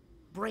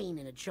brain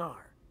in a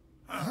jar.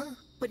 Huh?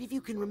 But if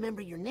you can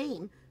remember your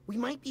name, we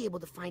might be able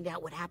to find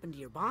out what happened to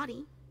your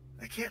body.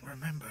 I can't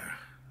remember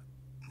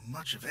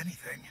much of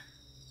anything.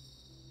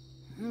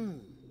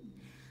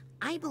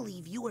 I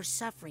believe you are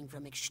suffering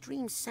from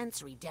extreme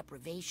sensory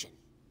deprivation.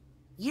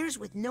 Years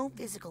with no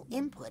physical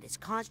input has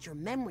caused your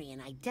memory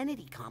and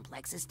identity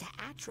complexes to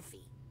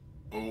atrophy.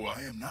 Oh,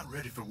 I am not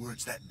ready for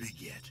words that big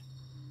yet.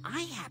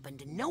 I happen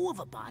to know of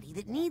a body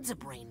that needs a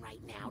brain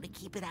right now to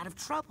keep it out of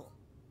trouble.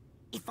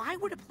 If I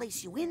were to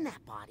place you in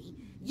that body,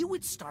 you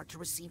would start to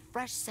receive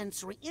fresh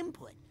sensory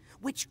input,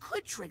 which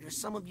could trigger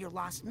some of your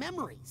lost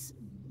memories.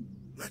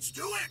 Let's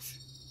do it!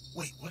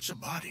 Wait, what's a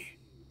body?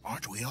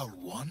 Aren't we all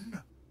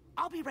one?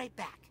 I'll be right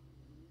back.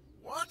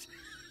 What?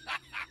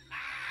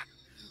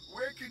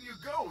 Where can you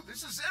go?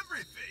 This is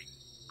everything.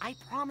 I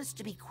promise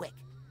to be quick.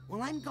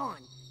 While I'm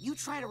gone, you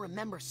try to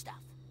remember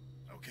stuff.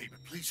 Okay,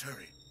 but please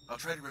hurry. I'll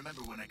try to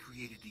remember when I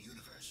created the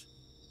universe.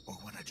 Or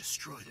when I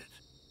destroyed it.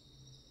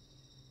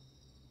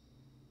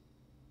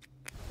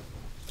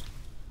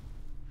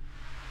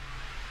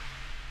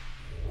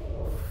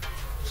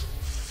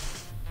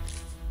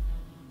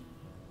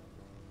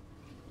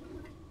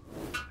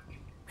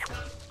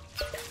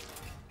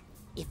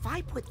 If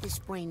I put this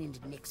brain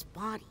into Nick's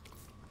body,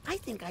 I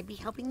think I'd be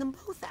helping them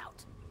both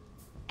out.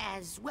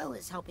 As well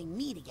as helping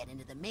me to get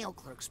into the mail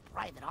clerk's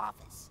private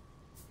office.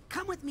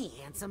 Come with me,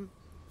 handsome.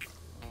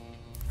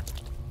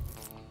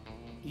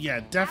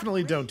 Yeah,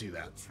 definitely don't do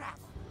that.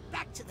 Travel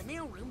back to the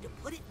mailroom to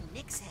put it in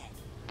Nick's head.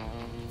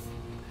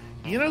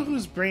 You know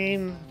whose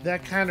brain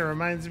that kind of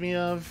reminds me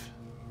of?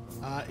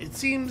 It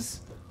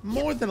seems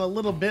more than a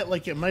little bit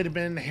like it might have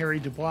been Harry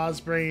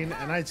Dubois' brain,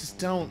 and I just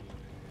don't...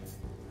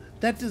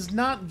 That does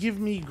not give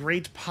me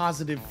great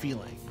positive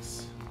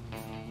feelings.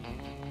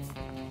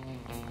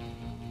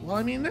 Well,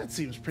 I mean, that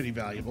seems pretty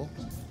valuable.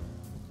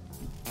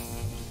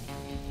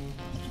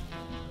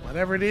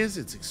 Whatever it is,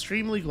 it's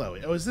extremely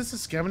glowy. Oh, is this a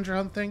scavenger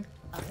hunt thing?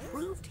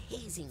 Approved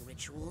hazing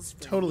rituals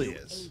for Totally new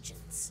is.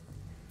 agents.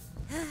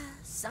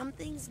 Some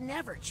things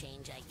never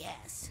change, I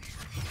guess.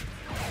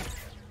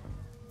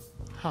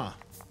 Huh.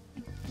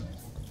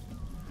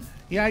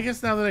 Yeah, I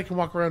guess now that I can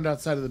walk around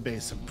outside of the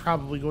base, I'm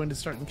probably going to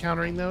start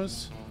encountering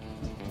those.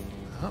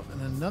 Oh,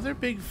 and another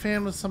big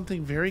fan with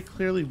something very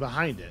clearly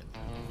behind it.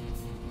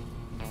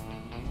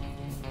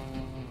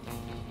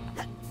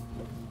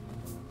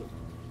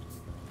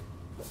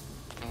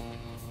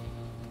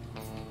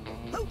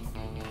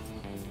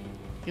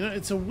 You know,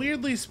 it's a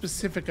weirdly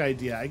specific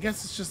idea. I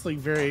guess it's just like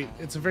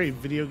it's a very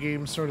video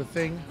game sort of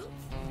thing.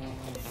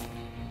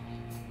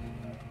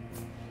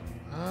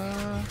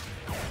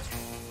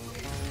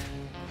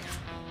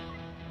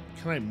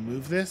 Can I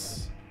move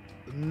this?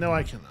 No,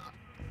 I cannot.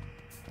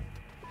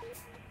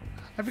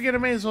 I forget I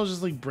may as well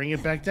just like bring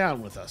it back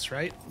down with us,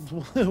 right?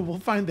 We'll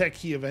find that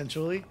key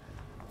eventually.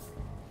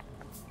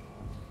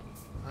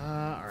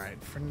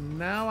 Alright, for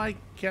now I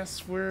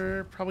guess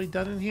we're probably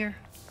done in here.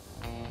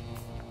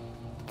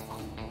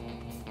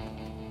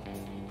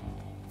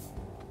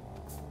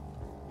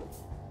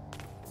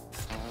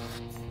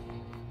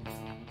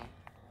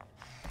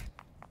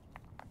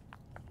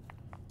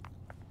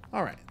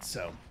 Alright,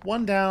 so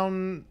 1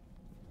 down,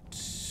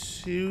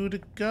 2 to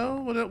go.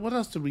 What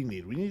else did we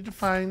need? We need to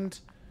find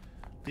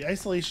the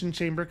isolation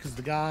chamber, because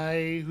the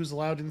guy who's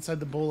allowed inside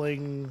the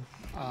bowling,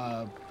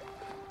 I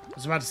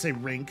was about to say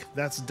rink.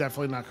 That's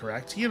definitely not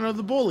correct. You know,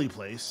 the bowling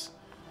place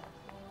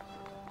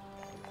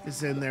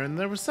is in there. And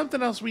there was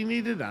something else we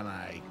needed, and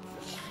I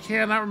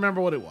cannot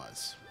remember what it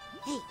was.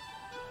 Hey,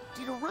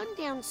 did a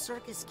rundown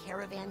circus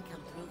caravan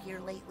come through here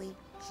lately?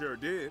 Sure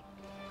did.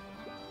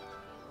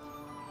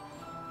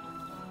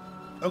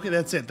 Okay,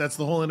 that's it. That's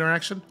the whole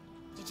interaction?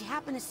 Did you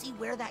happen to see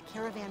where that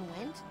caravan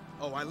went?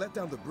 Oh, I let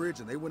down the bridge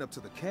and they went up to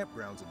the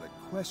campgrounds in the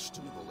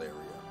questionable area.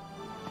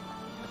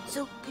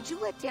 So, could you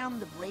let down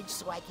the bridge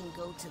so I can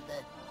go to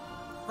the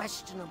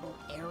questionable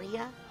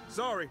area?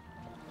 Sorry.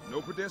 No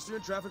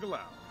pedestrian traffic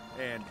allowed.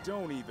 And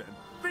don't even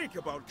think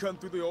about cutting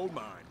through the old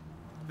mine.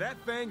 That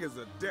thing is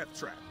a death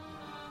trap.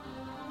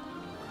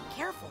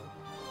 Careful.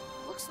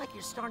 Looks like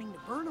you're starting to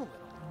burn a little.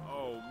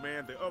 Oh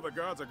man, the other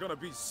guards are gonna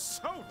be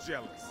so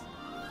jealous.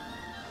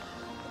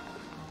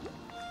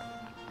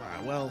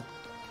 Alright, well,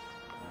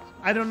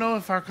 I don't know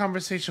if our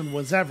conversation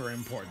was ever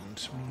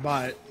important,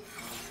 but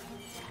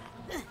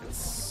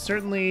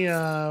certainly,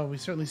 we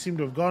certainly seem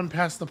to have gone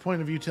past the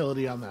point of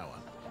utility on that one.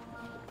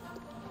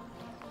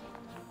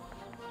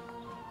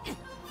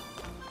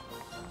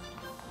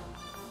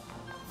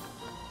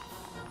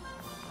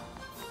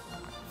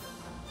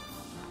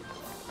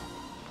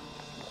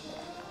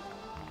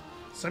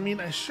 So, I mean,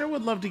 I sure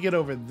would love to get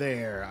over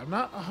there. I'm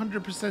not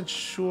 100%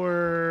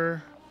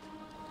 sure.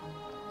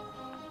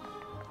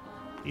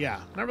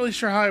 Yeah, not really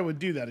sure how I would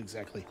do that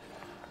exactly.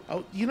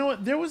 Oh, you know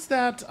what? There was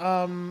that,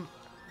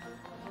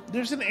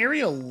 there's an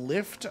area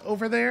lift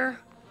over there.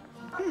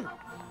 I'm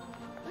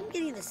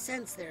getting the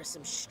sense there are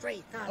some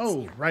stray thoughts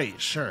Oh, here.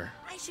 right, sure.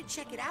 I should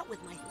check it out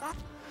with my thought.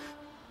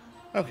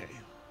 Okay.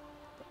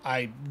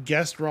 I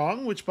guessed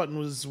wrong. Which button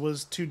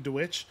was tuned to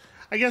which?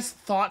 I guess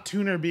Thought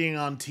Tuner being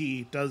on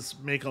T does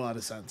make a lot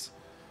of sense.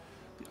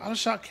 The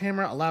auto-shot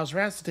camera allows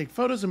Raz to take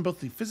photos in both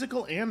the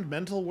physical and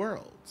mental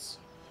worlds.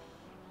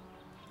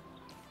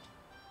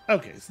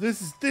 Okay, so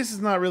this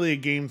is not really a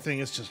game thing,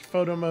 it's just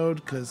photo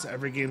mode, because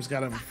every game's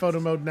got a photo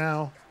mode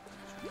now.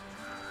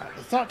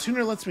 The Thought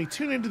Tuner lets me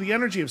tune into the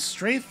energy of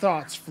stray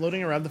thoughts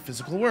floating around the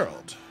physical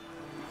world.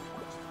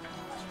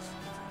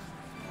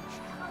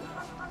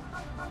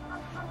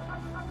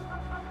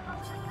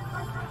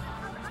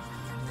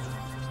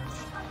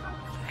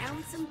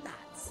 Found some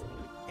thoughts.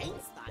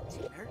 Thanks, Thought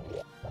Tuner.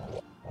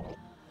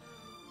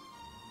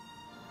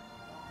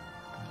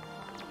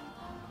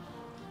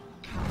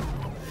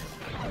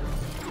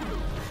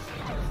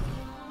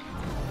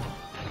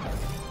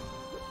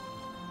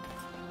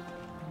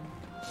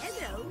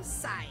 Hello,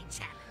 side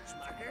challenge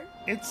marker.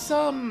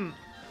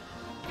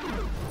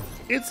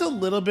 It's a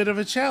little bit of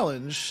a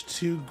challenge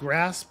to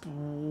grasp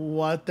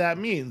what that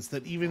means,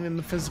 that even in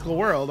the physical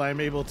world I'm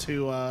able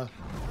to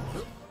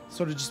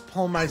sort of just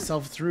pull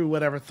myself through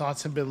whatever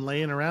thoughts have been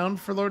laying around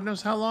for Lord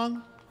knows how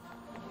long.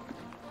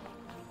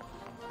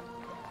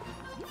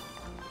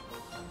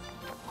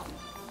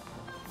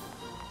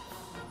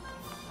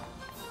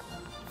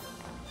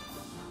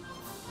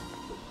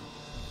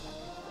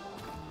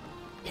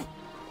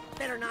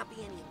 Better not be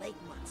any lake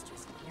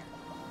monsters in here.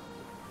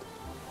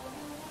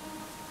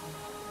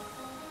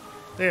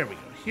 There we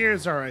go.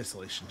 Here's our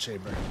isolation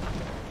chamber.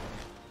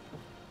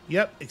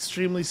 Yep,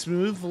 extremely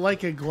smooth,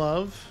 like a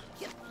glove.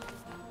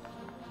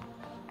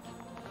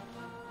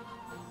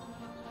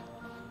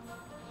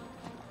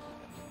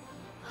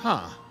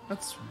 Huh,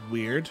 that's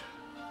weird.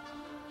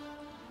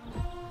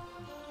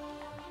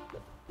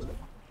 With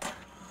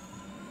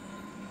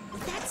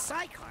that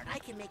side card, I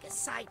can make a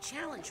side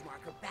challenge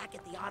marker back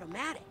at the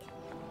automatic.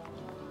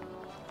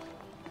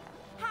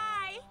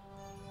 Hi!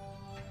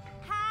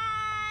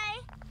 Hi!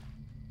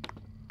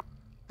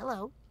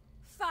 Hello?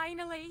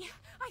 Finally!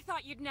 I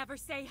thought you'd never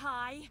say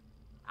hi.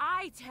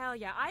 I tell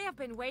ya, I have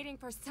been waiting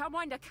for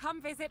someone to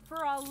come visit for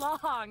a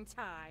long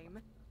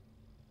time.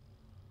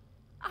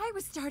 I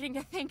was starting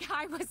to think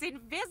I was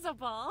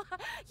invisible.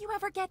 You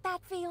ever get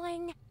that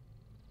feeling?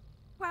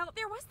 Well,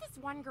 there was this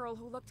one girl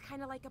who looked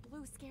kind of like a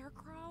blue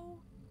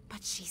scarecrow,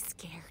 but she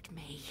scared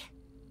me.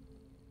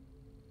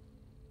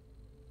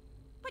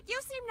 But you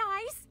seem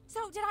nice,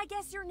 so did I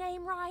guess your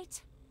name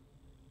right?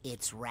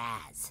 It's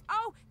Raz.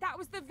 Oh, that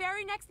was the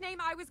very next name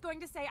I was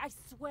going to say, I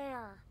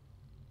swear.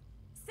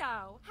 So,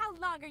 So, how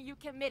long are you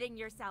committing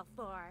yourself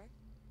for?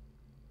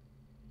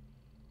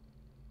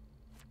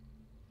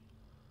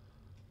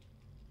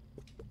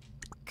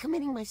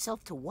 Committing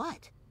myself to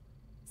what?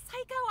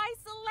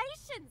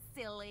 Psycho-isolation,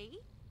 silly.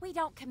 We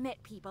don't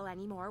commit people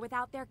anymore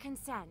without their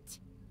consent.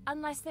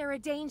 Unless they're a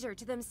danger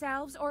to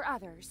themselves or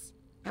others.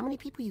 How many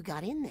people you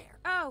got in there?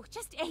 Oh,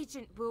 just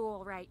Agent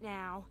Boole right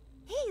now.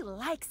 He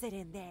likes it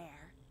in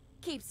there.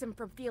 Keeps him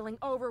from feeling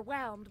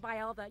overwhelmed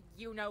by all the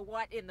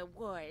you-know-what in the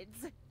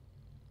woods.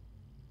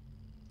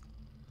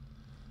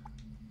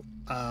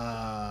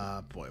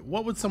 Boy,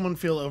 what would someone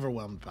feel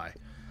overwhelmed by?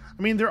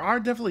 I mean, there are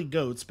definitely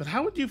goats, but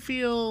how would you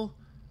feel?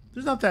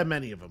 There's not that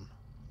many of them.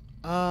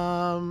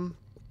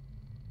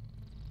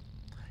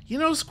 You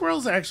know,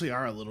 squirrels actually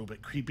are a little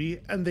bit creepy,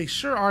 and they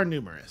sure are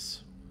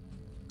numerous.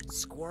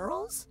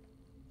 Squirrels?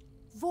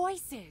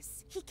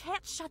 Voices. He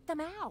can't shut them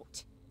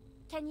out.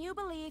 Can you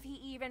believe he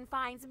even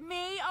finds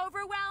me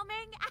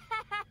overwhelming?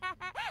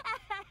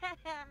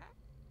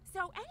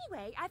 So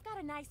anyway, I've got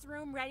a nice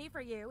room ready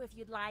for you if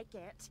you'd like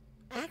it.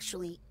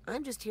 Actually,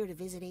 I'm just here to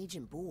visit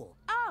Agent Boole.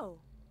 Oh,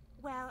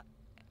 well,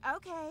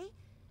 okay.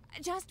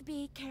 Just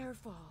be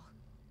careful.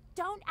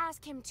 Don't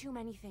ask him too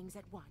many things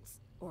at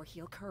once, or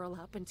he'll curl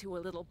up into a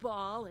little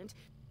ball and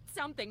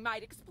something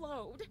might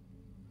explode.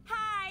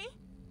 Hi!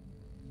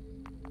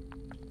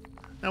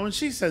 Now, when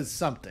she says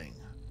something,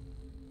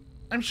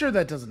 I'm sure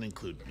that doesn't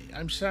include me.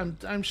 I'm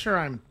sure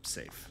I'm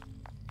safe.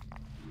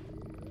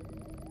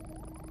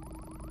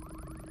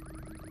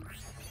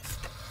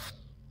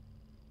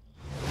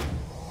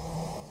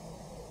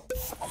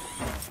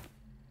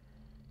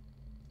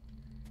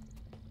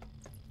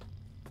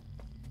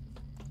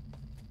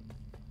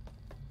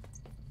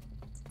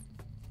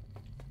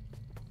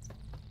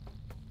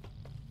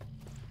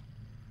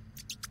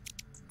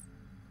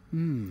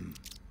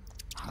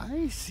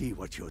 I see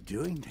what you're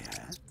doing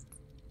there.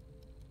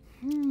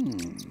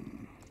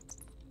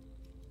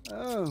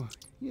 Oh,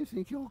 you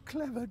think you're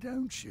clever,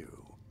 don't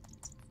you?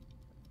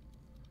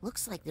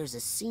 Looks like there's a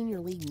Senior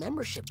League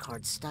membership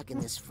card stuck in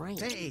this frame.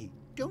 Hey,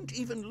 don't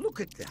even look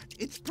at that.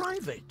 It's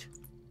private.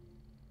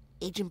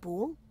 Agent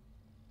Boole?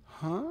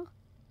 Huh?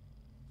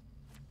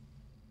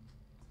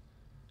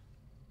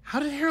 How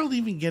did Harold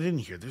even get in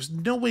here? There's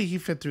no way he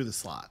fit through the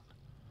slot.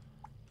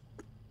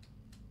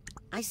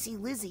 I see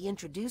Lizzie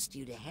introduced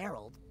you to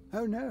Harold.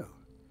 Oh, no.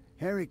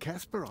 Harry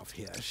Kasparov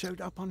here showed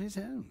up on his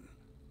own.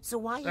 So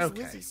why is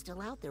Lizzie still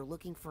out there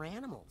looking for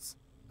animals?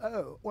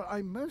 Oh, well,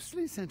 I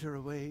mostly sent her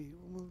away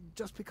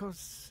just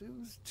because there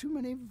was too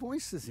many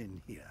voices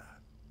in here.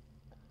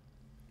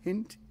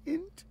 Hint,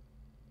 hint.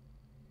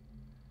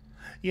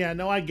 Yeah,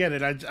 no, I get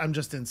it. I'm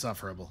just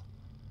insufferable.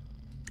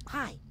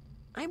 Hi,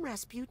 I'm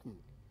Rasputin.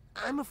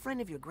 I'm a friend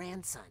of your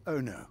grandson.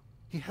 Oh, no.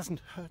 He hasn't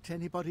hurt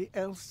anybody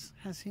else,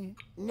 has he?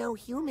 No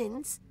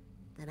humans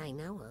that I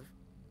know of.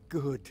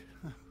 Good.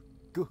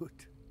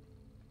 Good.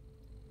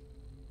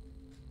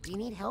 Do you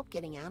need help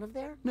getting out of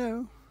there?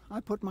 No, I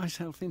put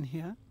myself in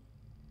here.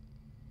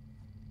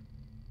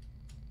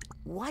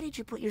 Why did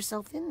you put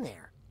yourself in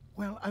there?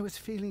 Well, I was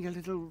feeling a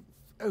little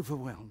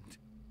overwhelmed.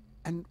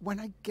 And when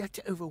I get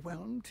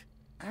overwhelmed,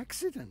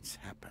 accidents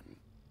happen.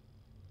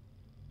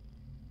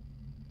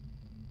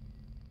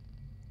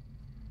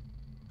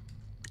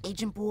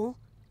 Agent Boole,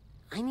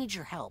 I need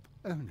your help.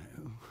 Oh,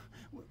 no.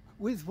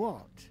 With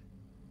what?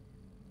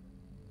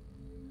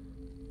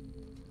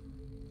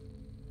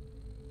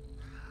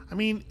 I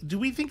mean, do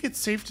we think it's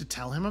safe to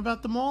tell him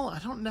about the mole? I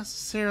don't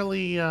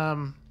necessarily,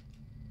 I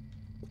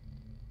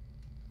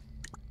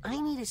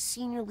need a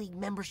Senior League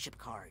membership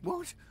card.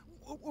 What?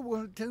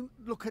 Well, don't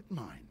look at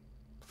mine.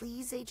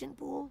 Please, Agent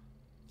Boole.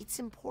 It's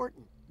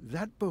important.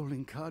 That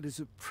bowling card is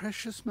a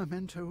precious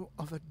memento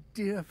of a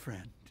dear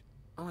friend.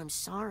 Oh, I'm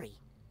sorry.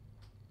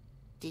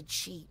 Did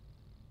she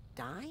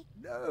die?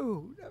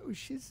 No,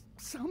 she's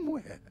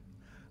somewhere.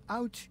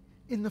 Out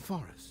in the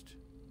forest.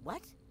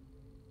 What?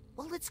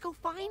 Well, let's go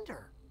find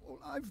her. Well,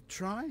 I've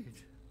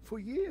tried for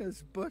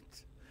years,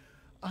 but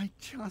I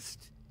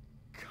just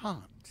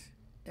can't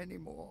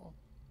anymore.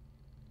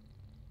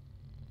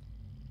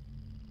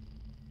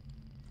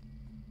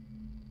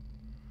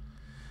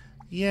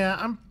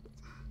 Yeah,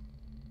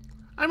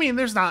 I mean,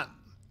 this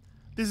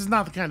is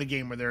not the kind of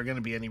game where there are going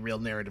to be any real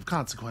narrative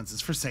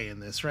consequences for saying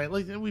this, right?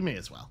 Like, we may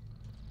as well.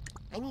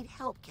 I need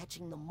help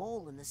catching the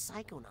mole in the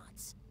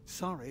Psychonauts.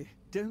 Sorry,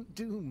 don't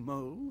do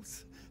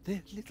moles.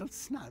 Their little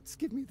snouts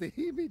give me the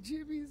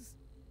heebie-jeebies.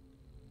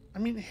 I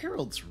mean,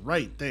 Harold's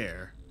right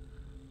there.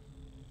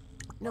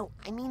 No,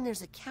 I mean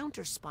there's a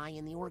counter-spy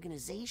in the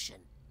organization.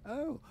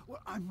 Oh,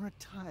 well, I'm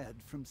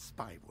retired from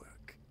spy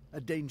work.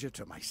 A danger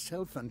to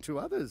myself and to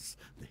others,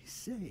 they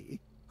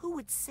say. Who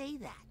would say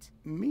that?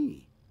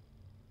 Me.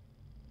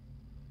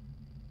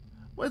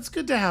 Well, it's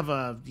good to have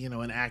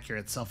an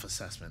accurate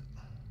self-assessment.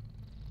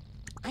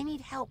 I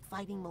need help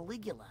fighting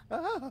Maligula.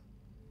 Ah,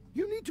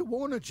 you need to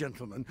warn a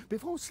gentleman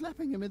before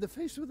slapping him in the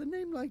face with a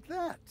name like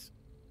that.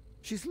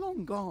 She's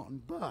long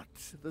gone, but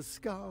the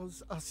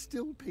scars are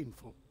still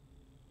painful.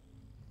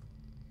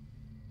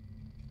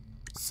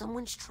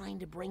 Someone's trying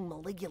to bring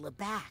Maligula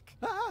back.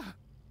 Ah,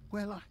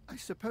 Well, I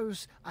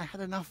suppose I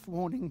had enough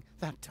warning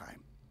that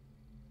time.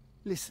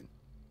 Listen,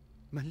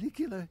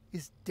 Maligula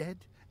is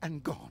dead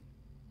and gone.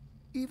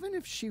 Even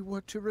if she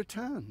were to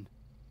return,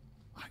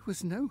 I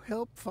was no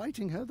help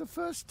fighting her the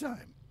first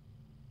time.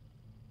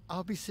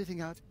 I'll be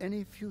sitting out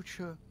any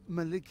future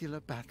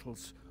Maligula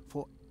battles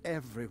for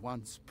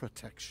everyone's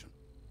protection.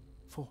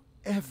 For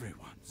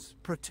everyone's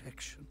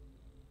protection.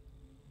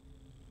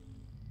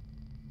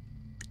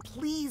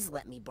 Please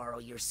let me borrow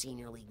your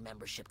Senior League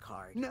membership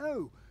card.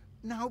 No!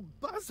 Now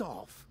buzz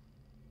off!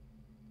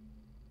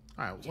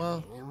 Alright,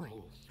 well...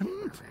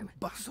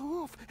 Buzz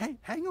off! Hey,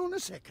 hang on a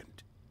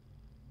second.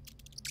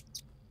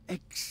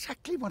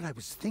 Exactly what I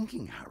was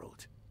thinking,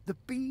 Harold. The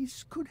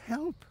bees could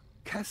help.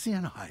 Cassie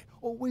and I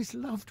always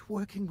loved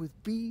working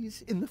with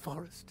bees in the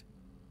forest.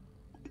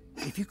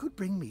 If you could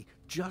bring me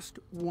just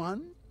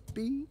one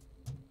bee,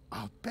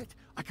 I'll bet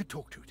I could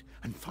talk to it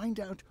and find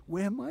out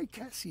where my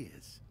Cassie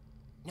is.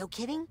 No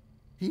kidding?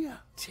 Here,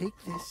 take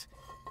this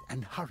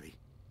and hurry.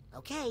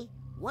 Okay,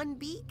 one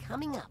bee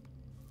coming up.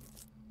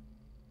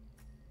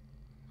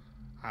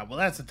 Well,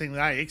 that's the thing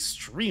that I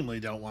extremely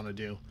don't want to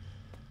do.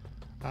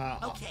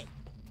 Okay,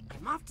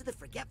 I'm off to the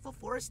Forgetful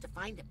Forest to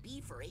find a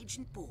bee for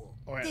Agent Boole.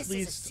 Or at This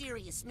least... is a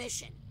serious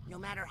mission, no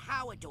matter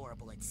how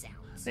adorable it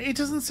sounds. It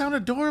doesn't sound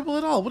adorable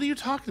at all. What are you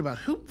talking about?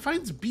 Who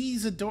finds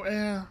bees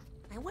adorable?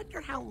 I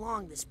wonder how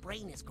long this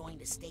brain is going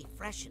to stay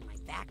fresh in my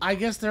back. I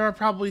guess there are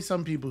probably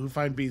some people who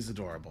find bees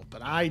adorable,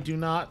 but I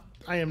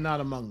am not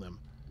among them.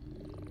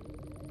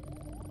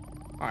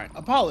 Alright,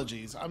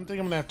 apologies. I think I'm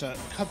gonna have to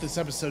cut this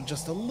episode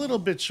just a little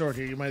bit short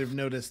here. You might have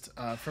noticed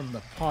from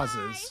the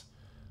pauses.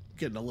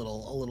 Getting a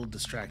little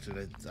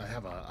distracted. I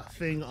have a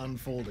thing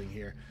unfolding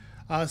here.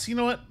 So you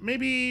know what?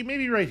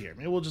 Maybe right here.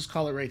 Maybe we'll just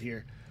call it right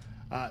here.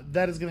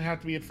 That is going to have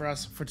to be it for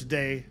us for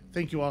today.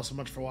 Thank you all so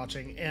much for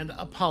watching, and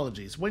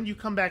apologies. When you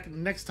come back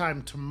next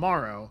time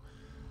tomorrow,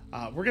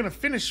 we're going to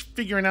finish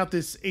figuring out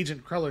this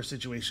Agent Cruller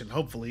situation,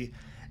 hopefully,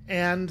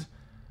 and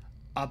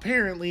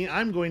apparently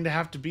I'm going to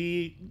have to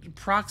be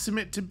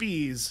proximate to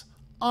bees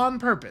on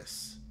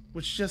purpose,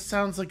 which just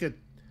sounds like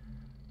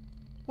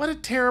what a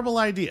terrible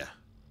idea.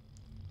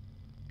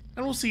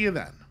 And we'll see you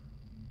then.